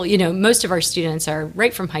still, most of our students are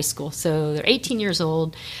right from high school. So they're 18 years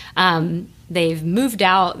old. They've moved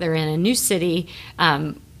out. They're in a new city.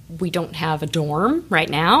 We don't have a dorm right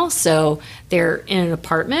now, so they're in an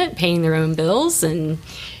apartment paying their own bills, and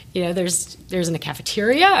there's in a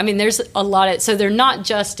cafeteria. I mean, there's a lot so they're not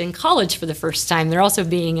just in college for the first time, they're also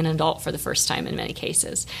being an adult for the first time in many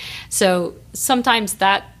cases. So sometimes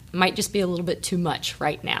that might just be a little bit too much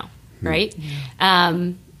right now, right? Yeah.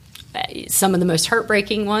 Some of the most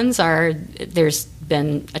heartbreaking ones are there's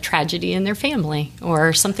been a tragedy in their family,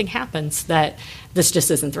 or something happens that this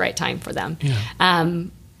just isn't the right time for them. Yeah.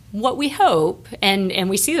 What we hope, and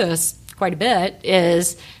we see this quite a bit,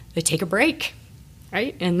 is they take a break,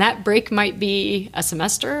 right? And that break might be a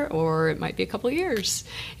semester, or it might be a couple of years.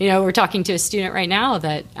 We're talking to a student right now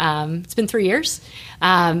that it's been 3 years,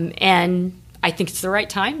 and I think it's the right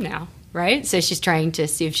time now, right? So she's trying to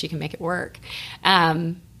see if she can make it work.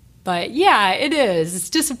 But yeah, it is. It's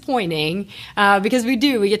disappointing because we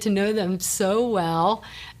get to know them so well.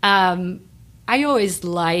 I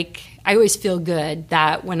always feel good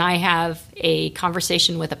that when I have a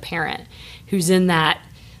conversation with a parent who's in that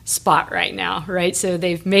spot right now, right? So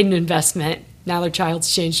they've made an investment, now their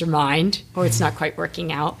child's changed their mind, or it's not quite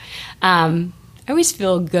working out. I always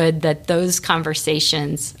feel good that those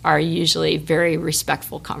conversations are usually very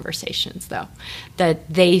respectful conversations, though, that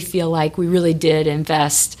they feel like we really did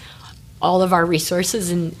invest all of our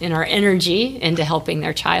resources and our energy into helping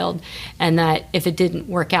their child, and that if it didn't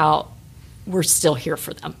work out, we're still here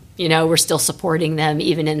for them. We're still supporting them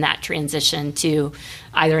even in that transition to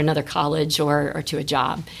either another college or to a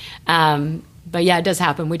job. But yeah, it does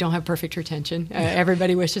happen. We don't have perfect retention.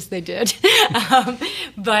 Everybody wishes they did.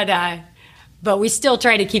 But we still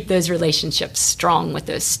try to keep those relationships strong with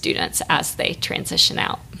those students as they transition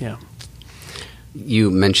out. Yeah.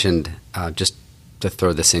 You mentioned, just to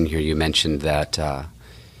throw this in here, you mentioned that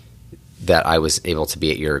that I was able to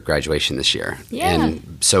be at your graduation this year. Yeah.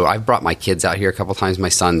 And so I've brought my kids out here a couple times. My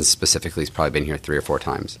son specifically has probably been here 3 or 4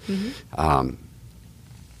 times. Mm-hmm.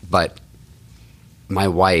 But my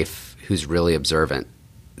wife, who's really observant,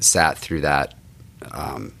 sat through that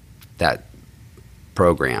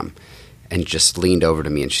program and just leaned over to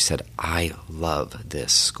me and she said, I love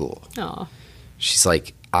this school. Aww. She's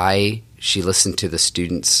like, she listened to the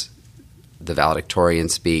students, the valedictorian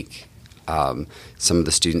speak. Some of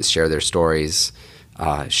the students share their stories.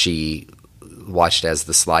 She watched as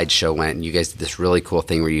the slideshow went, and you guys did this really cool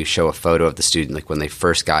thing where you show a photo of the student like when they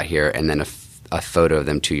first got here, and then a photo of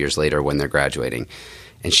them 2 years later when they're graduating.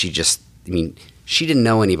 And she didn't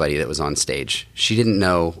know anybody that was on stage. She didn't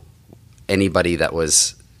know anybody that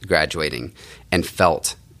was graduating, and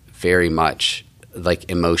felt very much like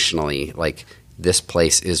emotionally like this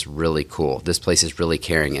place is really cool. This place is really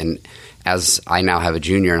caring. And as I now have a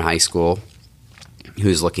junior in high school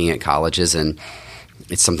who's looking at colleges, and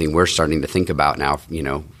it's something we're starting to think about now,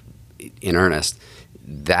 in earnest,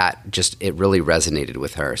 it really resonated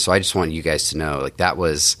with her. So I just want you guys to know, like, that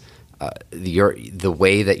was the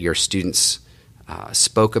way that your students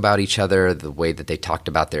spoke about each other, the way that they talked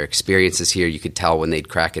about their experiences here. You could tell when they'd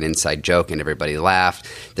crack an inside joke and everybody laughed.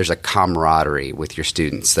 There's a camaraderie with your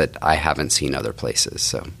students that I haven't seen other places.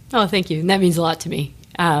 So, thank you. And that means a lot to me.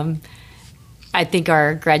 I think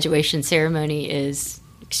our graduation ceremony is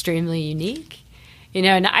extremely unique.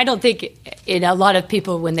 And I don't think a lot of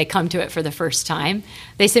people, when they come to it for the first time,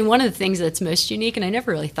 they say one of the things that's most unique, and I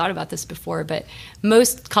never really thought about this before, but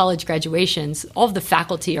most college graduations, all of the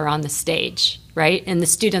faculty are on the stage, right? And the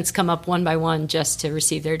students come up one by one just to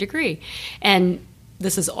receive their degree. And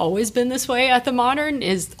this has always been this way at the Modern,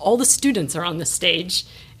 is all the students are on the stage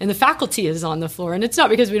and the faculty is on the floor. And it's not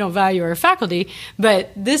because we don't value our faculty, but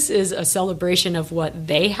this is a celebration of what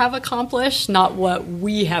they have accomplished, not what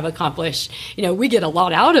we have accomplished. We get a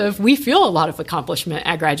lot we feel a lot of accomplishment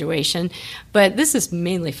at graduation, but this is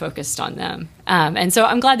mainly focused on them. And so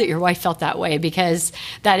I'm glad that your wife felt that way, because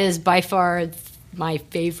that is by far my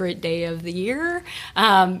favorite day of the year.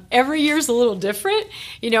 Every year is a little different.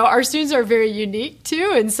 Our students are very unique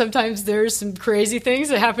too, and sometimes there's some crazy things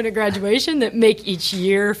that happen at graduation that make each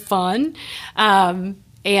year fun.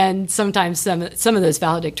 And sometimes some of those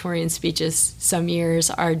valedictorian speeches some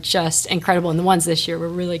years are just incredible. And the ones this year were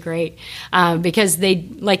really great because they,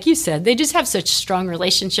 like you said, they just have such strong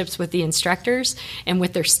relationships with the instructors and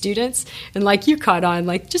with their students. And like you caught on,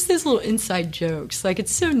 like just those little inside jokes. Like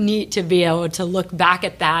it's so neat to be able to look back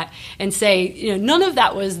at that and say, none of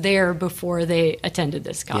that was there before they attended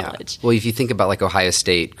this college. Yeah. Well, if you think about like Ohio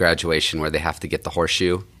State graduation where they have to get the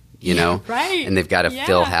horseshoe, right. And they've got to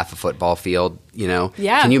fill half a football field,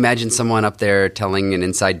 Yeah. Can you imagine someone up there telling an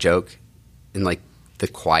inside joke and like the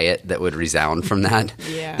quiet that would resound from that?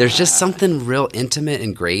 Yeah. There's just something real intimate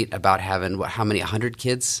and great about having, how many, 100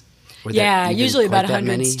 kids? Usually about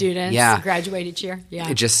 100 students graduate each year.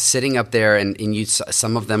 Yeah. Just sitting up there and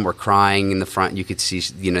some of them were crying in the front. You could see,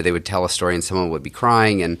 they would tell a story and someone would be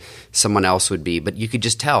crying and someone else would be, but you could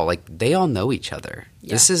just tell, like, they all know each other.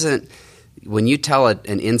 Yeah. This isn't, when you tell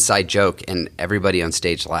an inside joke and everybody on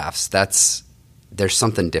stage laughs, there's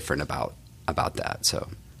something different about that. So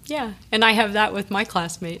yeah, and I have that with my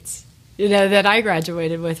classmates, that I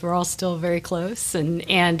graduated with. We're all still very close, and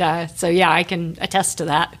so yeah, I can attest to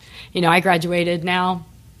that. I graduated now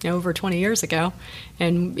over 20 years ago,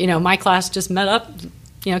 and my class just met up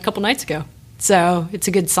a couple nights ago. So it's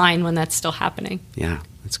a good sign when that's still happening. Yeah,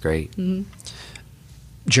 that's great. Mm-hmm.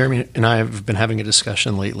 Jeremy and I have been having a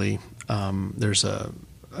discussion lately. There's a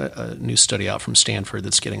new study out from Stanford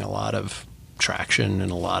that's getting a lot of traction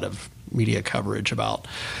and a lot of media coverage about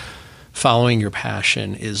following your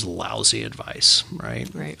passion is lousy advice, right?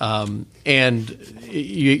 Right. And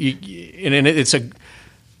it's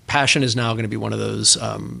passion is now going to be one of those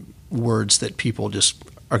words that people just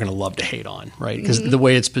are going to love to hate on, right? Because the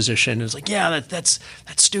way it's positioned is like, that's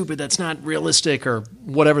stupid, that's not realistic, or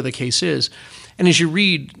whatever the case is. And as you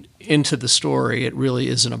read into the story, it really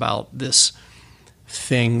isn't about this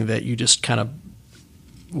thing that you just kind of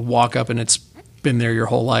walk up and it's been there your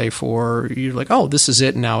whole life, or you're like, oh, this is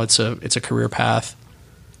it, and now it's a career path.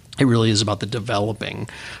 It really is about the developing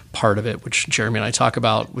part of it, which Jeremy and I talk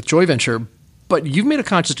about with Joy Venture. But you've made a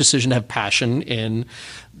conscious decision to have passion in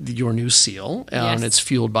your new seal, and it's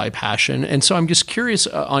fueled by passion. And so I'm just curious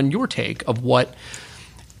on your take of what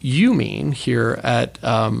you mean here at,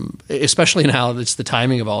 especially now that's the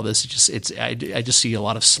timing of all this. I just see a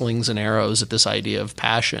lot of slings and arrows at this idea of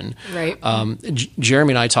passion. Right.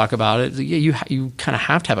 Jeremy and I talk about it. You kind of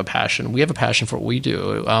have to have a passion. We have a passion for what we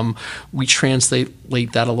do. We translate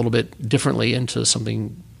that a little bit differently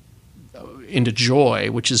into joy,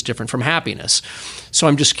 which is different from happiness. So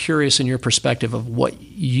I'm just curious in your perspective of what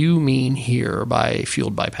you mean here by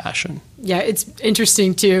fueled by passion. Yeah, it's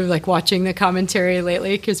interesting too, like watching the commentary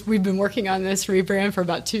lately, because we've been working on this rebrand for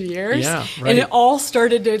about 2 years. Yeah, right. And it all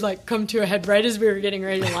started to like come to a head right as we were getting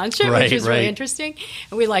ready to launch it, which was really interesting.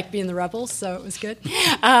 And we like being the rebels, so it was good.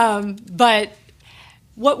 But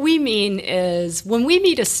What we mean is when we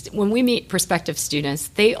meet prospective students,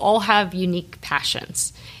 they all have unique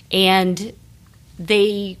passions, and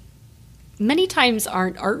they many times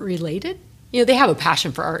aren't art related. They have a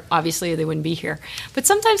passion for art. Obviously, they wouldn't be here. But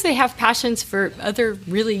sometimes they have passions for other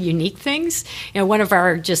really unique things. One of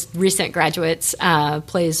our just recent graduates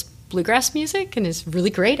plays bluegrass music and is really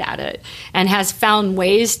great at it, and has found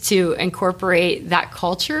ways to incorporate that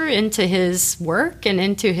culture into his work and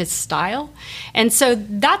into his style. And so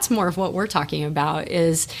that's more of what we're talking about,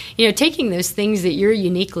 is taking those things that you're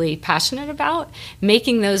uniquely passionate about,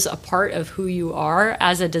 making those a part of who you are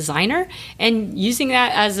as a designer, and using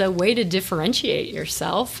that as a way to differentiate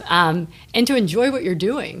yourself and to enjoy what you're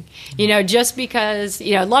doing. Just because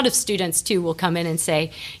a lot of students too will come in and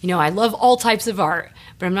say, I love all types of art,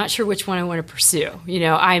 but I'm not sure which one I want to pursue.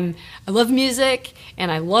 I love music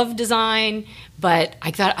and I love design, but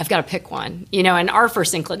I've got to pick one. And our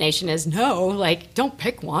first inclination is no, don't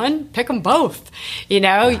pick one, pick them both.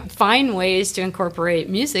 Find ways to incorporate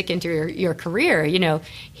music into your career.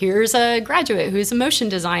 Here's a graduate who's a motion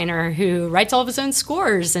designer who writes all of his own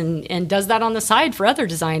scores and does that on the side for other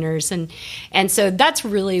designers. And so that's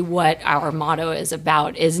really what our motto is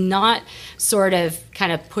about, is not sort of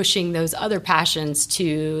kind of pushing those other passions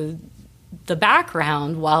to the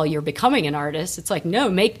background while you're becoming an artist. It's like, no,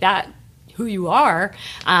 make that who you are,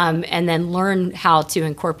 and then learn how to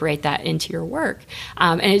incorporate that into your work.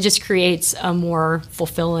 And it just creates a more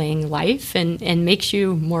fulfilling life and makes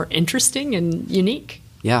you more interesting and unique.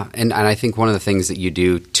 Yeah, and I think one of the things that you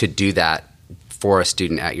do to do that for a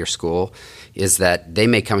student at your school is that they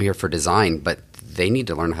may come here for design, but they need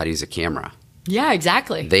to learn how to use a camera. Yeah,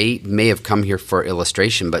 exactly. They may have come here for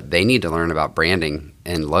illustration, but they need to learn about branding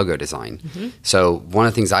and logo design. Mm-hmm. So one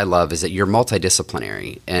of the things I love is that you're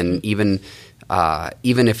multidisciplinary, and even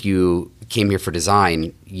if you came here for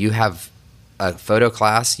design, you have a photo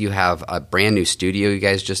class, you have a brand new studio you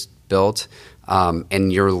guys just built,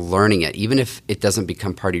 and you're learning it. Even if it doesn't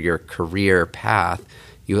become part of your career path,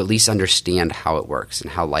 you at least understand how it works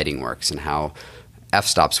and how lighting works and how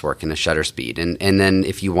f-stops work and the shutter speed. And then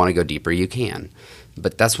if you want to go deeper, you can.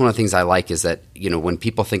 But that's one of the things I like, is that, when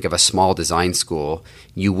people think of a small design school,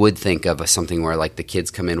 you would think of something where the kids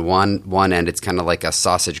come in one end, it's kind of like a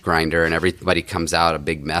sausage grinder, and everybody comes out a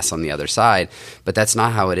big mess on the other side. But that's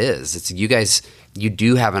not how it is. It's you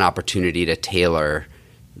do have an opportunity to tailor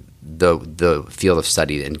the field of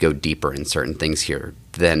study and go deeper in certain things here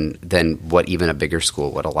than what even a bigger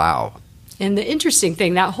school would allow. And the interesting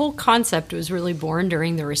thing, that whole concept was really born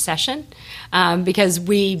during the recession, because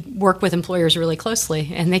we work with employers really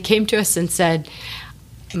closely, and they came to us and said,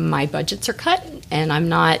 my budgets are cut and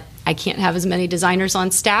I can't have as many designers on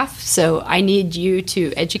staff, so I need you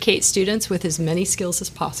to educate students with as many skills as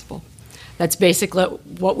possible. That's basically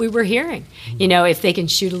what we were hearing. If they can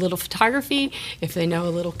shoot a little photography, if they know a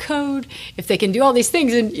little code, if they can do all these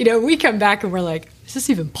things. And, we come back and we're like, is this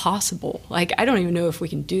even possible? I don't even know if we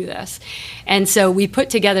can do this. And so we put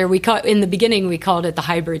together, in the beginning, we called it the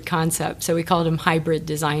hybrid concept. So we called them hybrid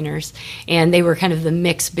designers. And they were kind of the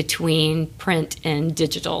mix between print and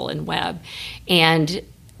digital and web. And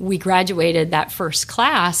we graduated that first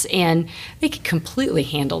class, and they could completely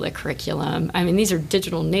handle the curriculum. I mean, these are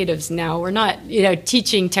digital natives now. We're not,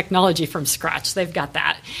 teaching technology from scratch. They've got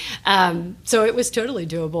that. So it was totally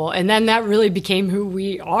doable. And then that really became who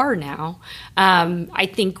we are now. I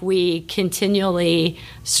think we continually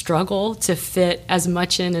struggle to fit as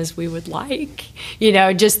much in as we would like.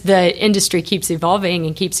 Just the industry keeps evolving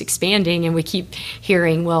and keeps expanding, and we keep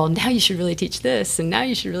hearing, well, now you should really teach this, and now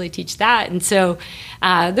you should really teach that. And so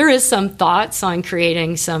there is some thoughts on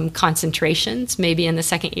creating some concentrations maybe in the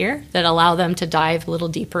second year that allow them to dive a little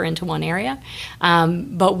deeper into one area.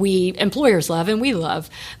 But employers love, and we love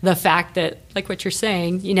the fact that, like what you're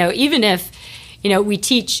saying, even if, we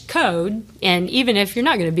teach code, and even if you're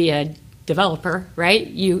not going to be a developer, right,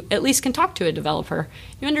 you at least can talk to a developer.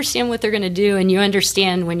 You understand what they're going to do, and you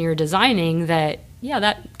understand when you're designing that, yeah,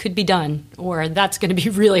 that could be done, or that's going to be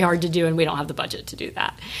really hard to do, and we don't have the budget to do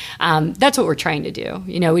that. That's what we're trying to do.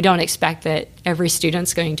 We don't expect that every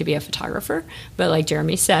student's going to be a photographer, but like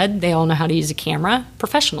Jeremy said, they all know how to use a camera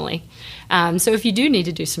professionally. So if you do need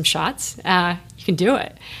to do some shots, you can do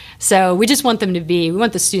it. So we just want we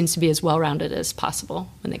want the students to be as well-rounded as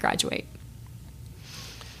possible when they graduate.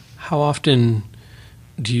 How often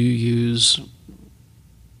do you use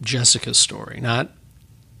Jessica's story, not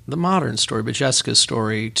the modern story, but Jessica's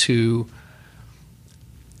story, to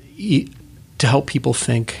help people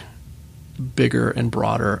think bigger and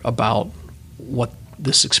broader about what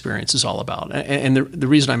this experience is all about? And the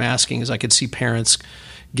reason I'm asking is I could see parents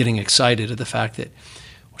getting excited at the fact that,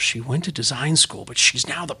 well, she went to design school, but she's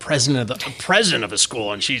now the president of a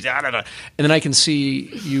school, and she's da da da. And then I can see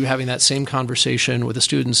you having that same conversation with a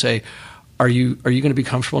student and say, are you going to be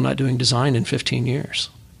comfortable not doing design in 15 years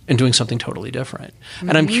and doing something totally different? Mm-hmm.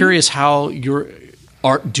 And I'm curious how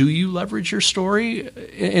do you leverage your story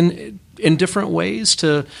in different ways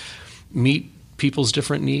to meet people's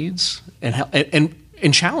different needs and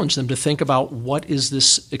challenge them to think about what is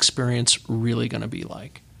this experience really going to be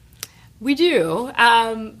like? We do.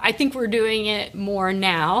 I think we're doing it more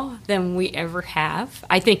now than we ever have.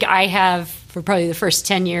 I think I have, for probably the first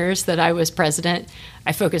 10 years that I was president,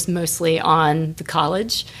 I focused mostly on the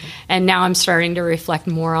college. And now I'm starting to reflect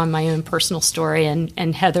more on my own personal story.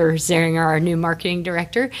 And Heather Zeringer, our new marketing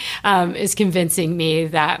director, is convincing me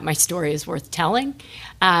that my story is worth telling.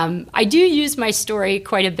 I do use my story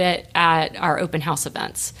quite a bit at our open house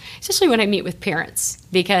events, especially when I meet with parents,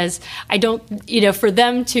 because I don't, for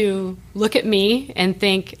them to look at me and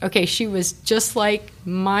think, okay, she was just like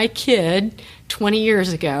my kid 20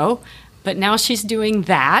 years ago, but now she's doing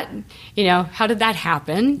that. How did that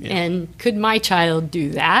happen? Yeah. And could my child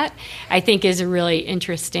do that? I think is a really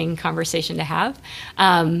interesting conversation to have.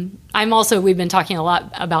 We've been talking a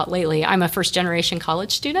lot about lately, I'm a first-generation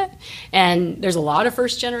college student, and there's a lot of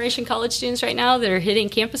first-generation college students right now that are hitting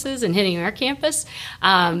campuses and hitting our campus,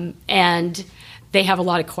 and they have a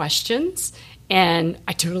lot of questions, and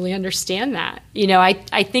I totally understand that.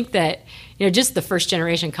 I think that just the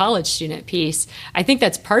first-generation college student piece, I think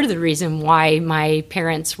that's part of the reason why my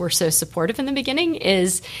parents were so supportive in the beginning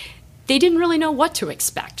is they didn't really know what to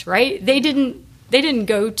expect, right? They didn't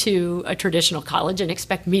go to a traditional college and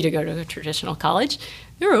expect me to go to a traditional college.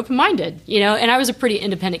 They were open-minded, and I was a pretty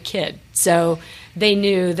independent kid. So they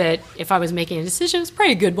knew that if I was making a decision, it was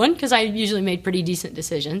probably a good one because I usually made pretty decent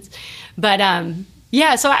decisions. But,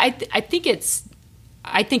 so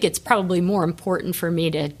I think it's probably more important for me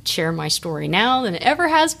to share my story now than it ever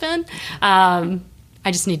has been. I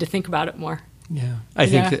just need to think about it more. Yeah. I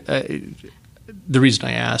think that, the reason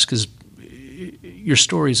I ask is your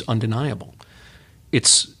story is undeniable.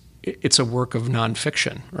 It's a work of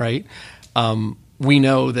nonfiction, right? We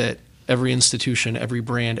know that every institution, every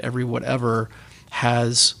brand, every whatever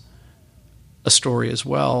has a story as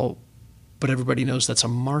well, but everybody knows that's a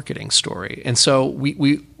marketing story. And so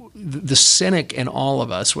the cynic in all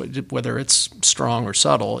of us, whether it's strong or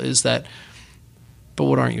subtle, is that, but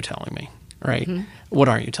what aren't you telling me, right? Mm-hmm. What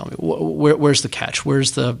aren't you telling me? Where's the catch?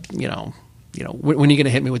 Where's the, when are you going to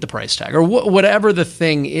hit me with the price tag? Or whatever the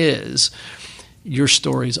thing is, your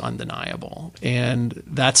story's undeniable. And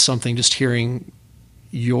that's something, just hearing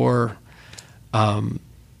your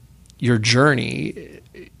journey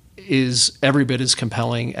is every bit as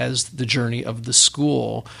compelling as the journey of the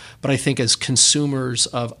school. But I think as consumers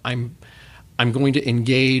of I'm going to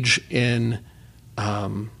engage in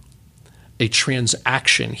a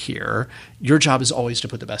transaction here, your job is always to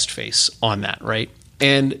put the best face on that, right?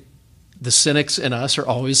 And the cynics in us are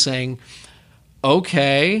always saying,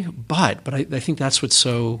 okay, but I think that's what's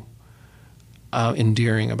so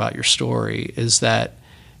endearing about your story is that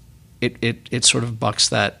it sort of bucks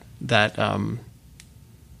that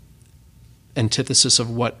antithesis of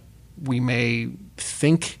what we may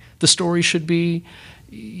think the story should be.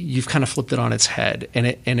 You've kind of flipped it on its head,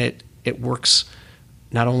 and it works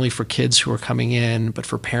not only for kids who are coming in, but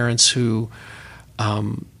for parents who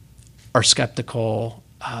are skeptical.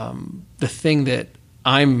 The thing that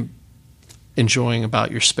I'm enjoying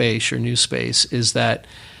about your space, your new space, is that,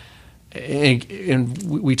 and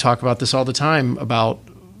we talk about this all the time, about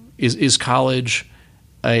is college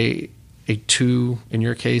a 2, in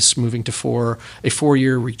your case, moving to 4, a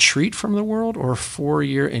 4-year retreat from the world or a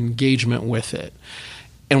 4-year engagement with it?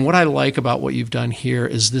 And what I like about what you've done here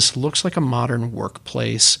is this looks like a modern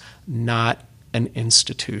workplace, not an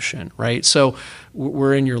institution, right? So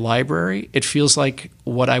we're in your library. It feels like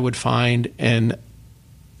what I would find in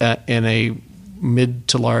a mid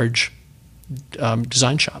to large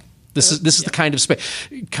design shop. This is the kind of space.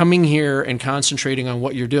 Coming here and concentrating on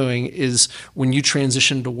what you're doing is, when you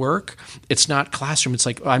transition to work, it's not classroom. It's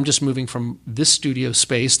like, I'm just moving from this studio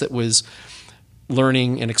space that was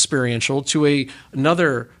learning and experiential to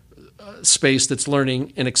another space that's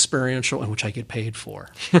learning and experiential, and which I get paid for,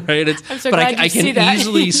 right? I'm so glad you see that.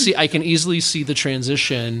 I can easily see the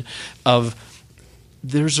transition of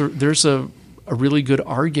there's a really good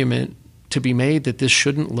argument to be made that this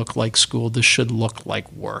shouldn't look like school. This should look like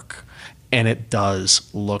work. And it does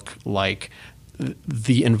look like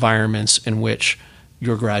the environments in which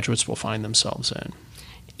your graduates will find themselves in.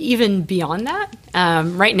 even beyond that,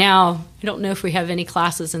 right now, I don't know if we have any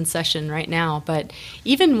classes in session right now, but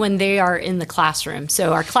even when they are in the classroom,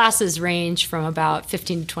 so our classes range from about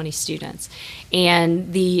 15 to 20 students,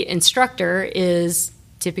 and the instructor is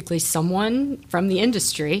typically someone from the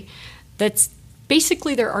industry that's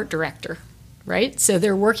basically their art director, right? So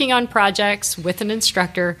they're working on projects with an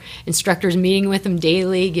instructor. Instructor's meeting with them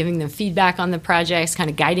daily, giving them feedback on the projects,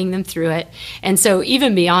 kind of guiding them through it. And so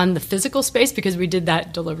even beyond the physical space, because we did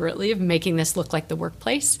that deliberately of making this look like the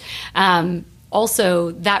workplace,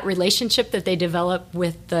 also that relationship that they develop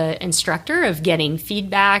with the instructor of getting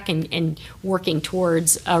feedback and working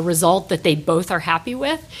towards a result that they both are happy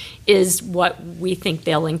with is what we think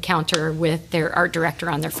they'll encounter with their art director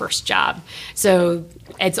on their first job. So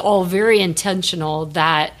it's all very intentional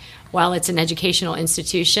that while it's an educational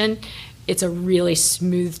institution, it's a really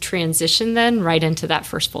smooth transition then right into that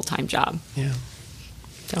first full-time job. Yeah.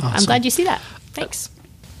 So Awesome. I'm glad you see that. Thanks.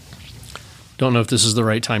 Don't know if this is the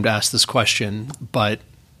right time to ask this question, but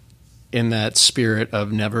in that spirit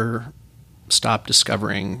of never stop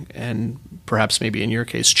discovering and perhaps maybe in your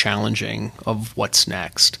case challenging of what's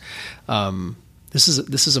next, this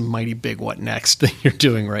is a mighty big what next that you're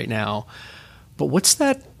doing right now. But what's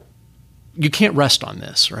that? You can't rest on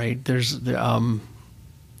this, right? There's we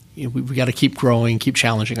got to keep growing, keep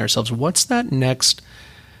challenging ourselves. What's that next?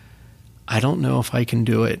 I don't know if I can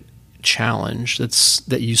do it. Challenge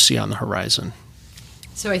that you see on the horizon?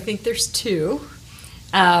 So I think there's two.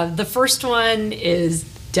 The first one is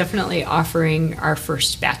definitely offering our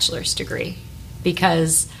first bachelor's degree,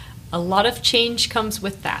 because a lot of change comes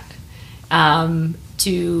with that.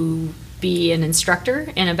 To be an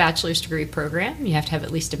instructor in a bachelor's degree program, you have to have at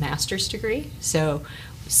least a master's degree. So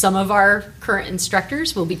some of our current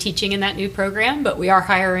instructors will be teaching in that new program, but we are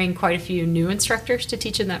hiring quite a few new instructors to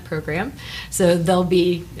teach in that program. So they'll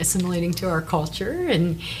be assimilating to our culture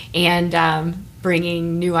and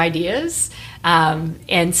bringing new ideas.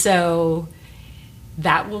 And so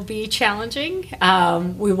that will be challenging.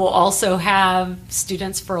 We will also have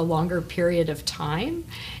students for a longer period of time.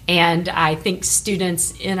 And I think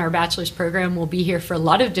students in our bachelor's program will be here for a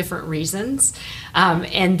lot of different reasons.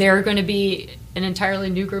 And they're going to be an entirely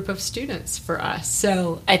new group of students for us.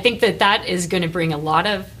 So I think that is going to bring a lot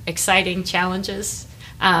of exciting challenges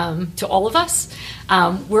to all of us.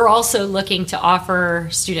 We're also looking to offer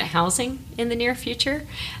student housing in the near future,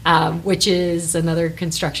 which is another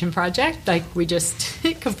construction project like we just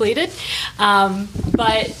completed.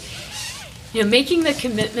 But making the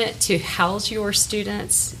commitment to house your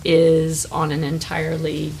students is on an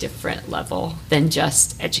entirely different level than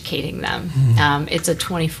just educating them. It's a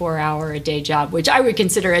 24-hour-a-day job, which I would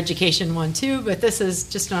consider education one too, but this is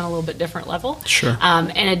just on a little bit different level. Sure.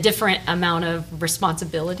 And a different amount of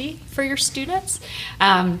responsibility for your students.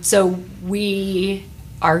 So we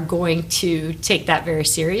are going to take that very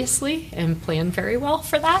seriously and plan very well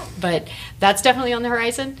for that, but that's definitely on the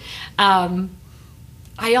horizon.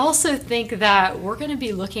 I also think that we're going to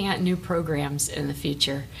be looking at new programs in the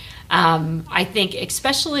future. I think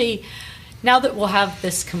especially now that we'll have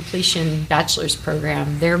this completion bachelor's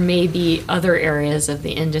program, there may be other areas of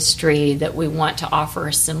the industry that we want to offer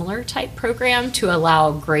a similar type program to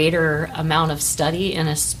allow greater amount of study in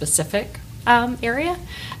a specific area.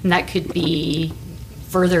 And that could be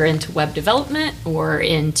further into web development or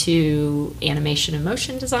into animation and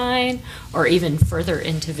motion design or even further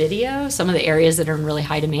into video, some of the areas that are in really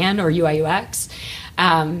high demand, or UI UX.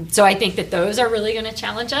 So I think that those are really going to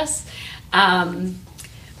challenge us.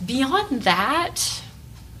 Beyond that,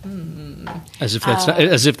 as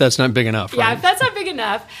if that's not big enough, right? Yeah, if that's not big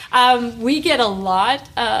enough. We get a lot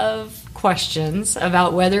of questions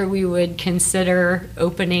about whether we would consider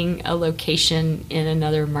opening a location in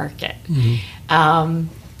another market.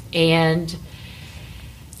 And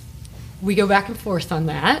we go back and forth on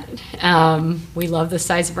that. We love the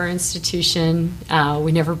size of our institution.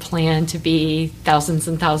 We never plan to be thousands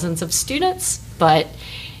and thousands of students, but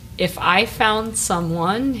if I found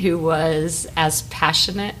someone who was as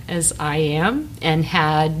passionate as I am and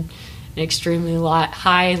had an extremely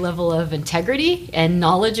high level of integrity and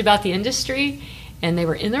knowledge about the industry, and they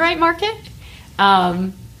were in the right market,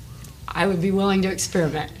 I would be willing to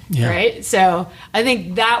experiment, right? So I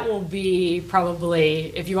think that will be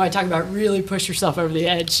probably, if you want to talk about really push yourself over the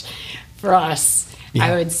edge for us,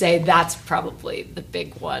 I would say that's probably the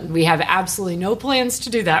big one. We have absolutely no plans to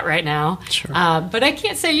do that right now. Sure. But I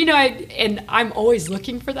can't say, and I'm always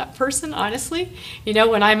looking for that person, honestly.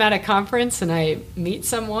 When I'm at a conference and I meet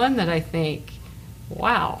someone that I think,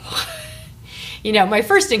 wow. My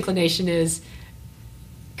first inclination is,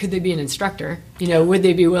 could they be an instructor? Would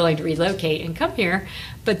they be willing to relocate and come here?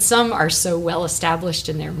 But some are so well established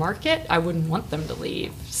in their market, I wouldn't want them to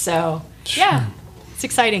leave. So, yeah, it's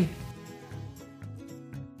exciting.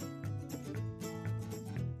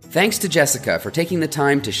 Thanks to Jessica for taking the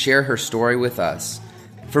time to share her story with us.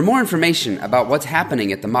 For more information about what's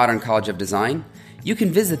happening at the Modern College of Design, you can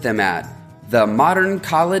visit them at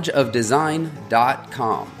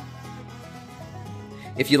themoderncollegeofdesign.com.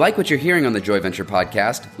 If you like what you're hearing on the Joy Venture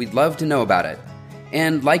podcast, we'd love to know about it.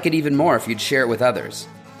 And like it even more if you'd share it with others.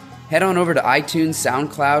 Head on over to iTunes,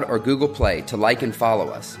 SoundCloud, or Google Play to like and follow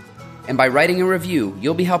us. And by writing a review,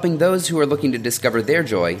 you'll be helping those who are looking to discover their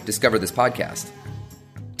joy discover this podcast.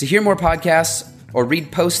 To hear more podcasts or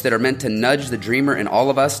read posts that are meant to nudge the dreamer in all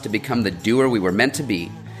of us to become the doer we were meant to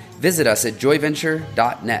be, visit us at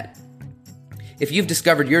joyventure.net. If you've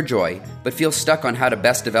discovered your joy but feel stuck on how to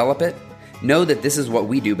best develop it, know that this is what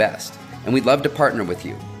we do best, and we'd love to partner with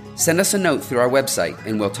you. Send us a note through our website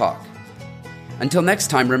and we'll talk. Until next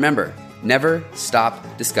time, remember, never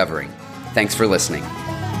stop discovering. Thanks for listening.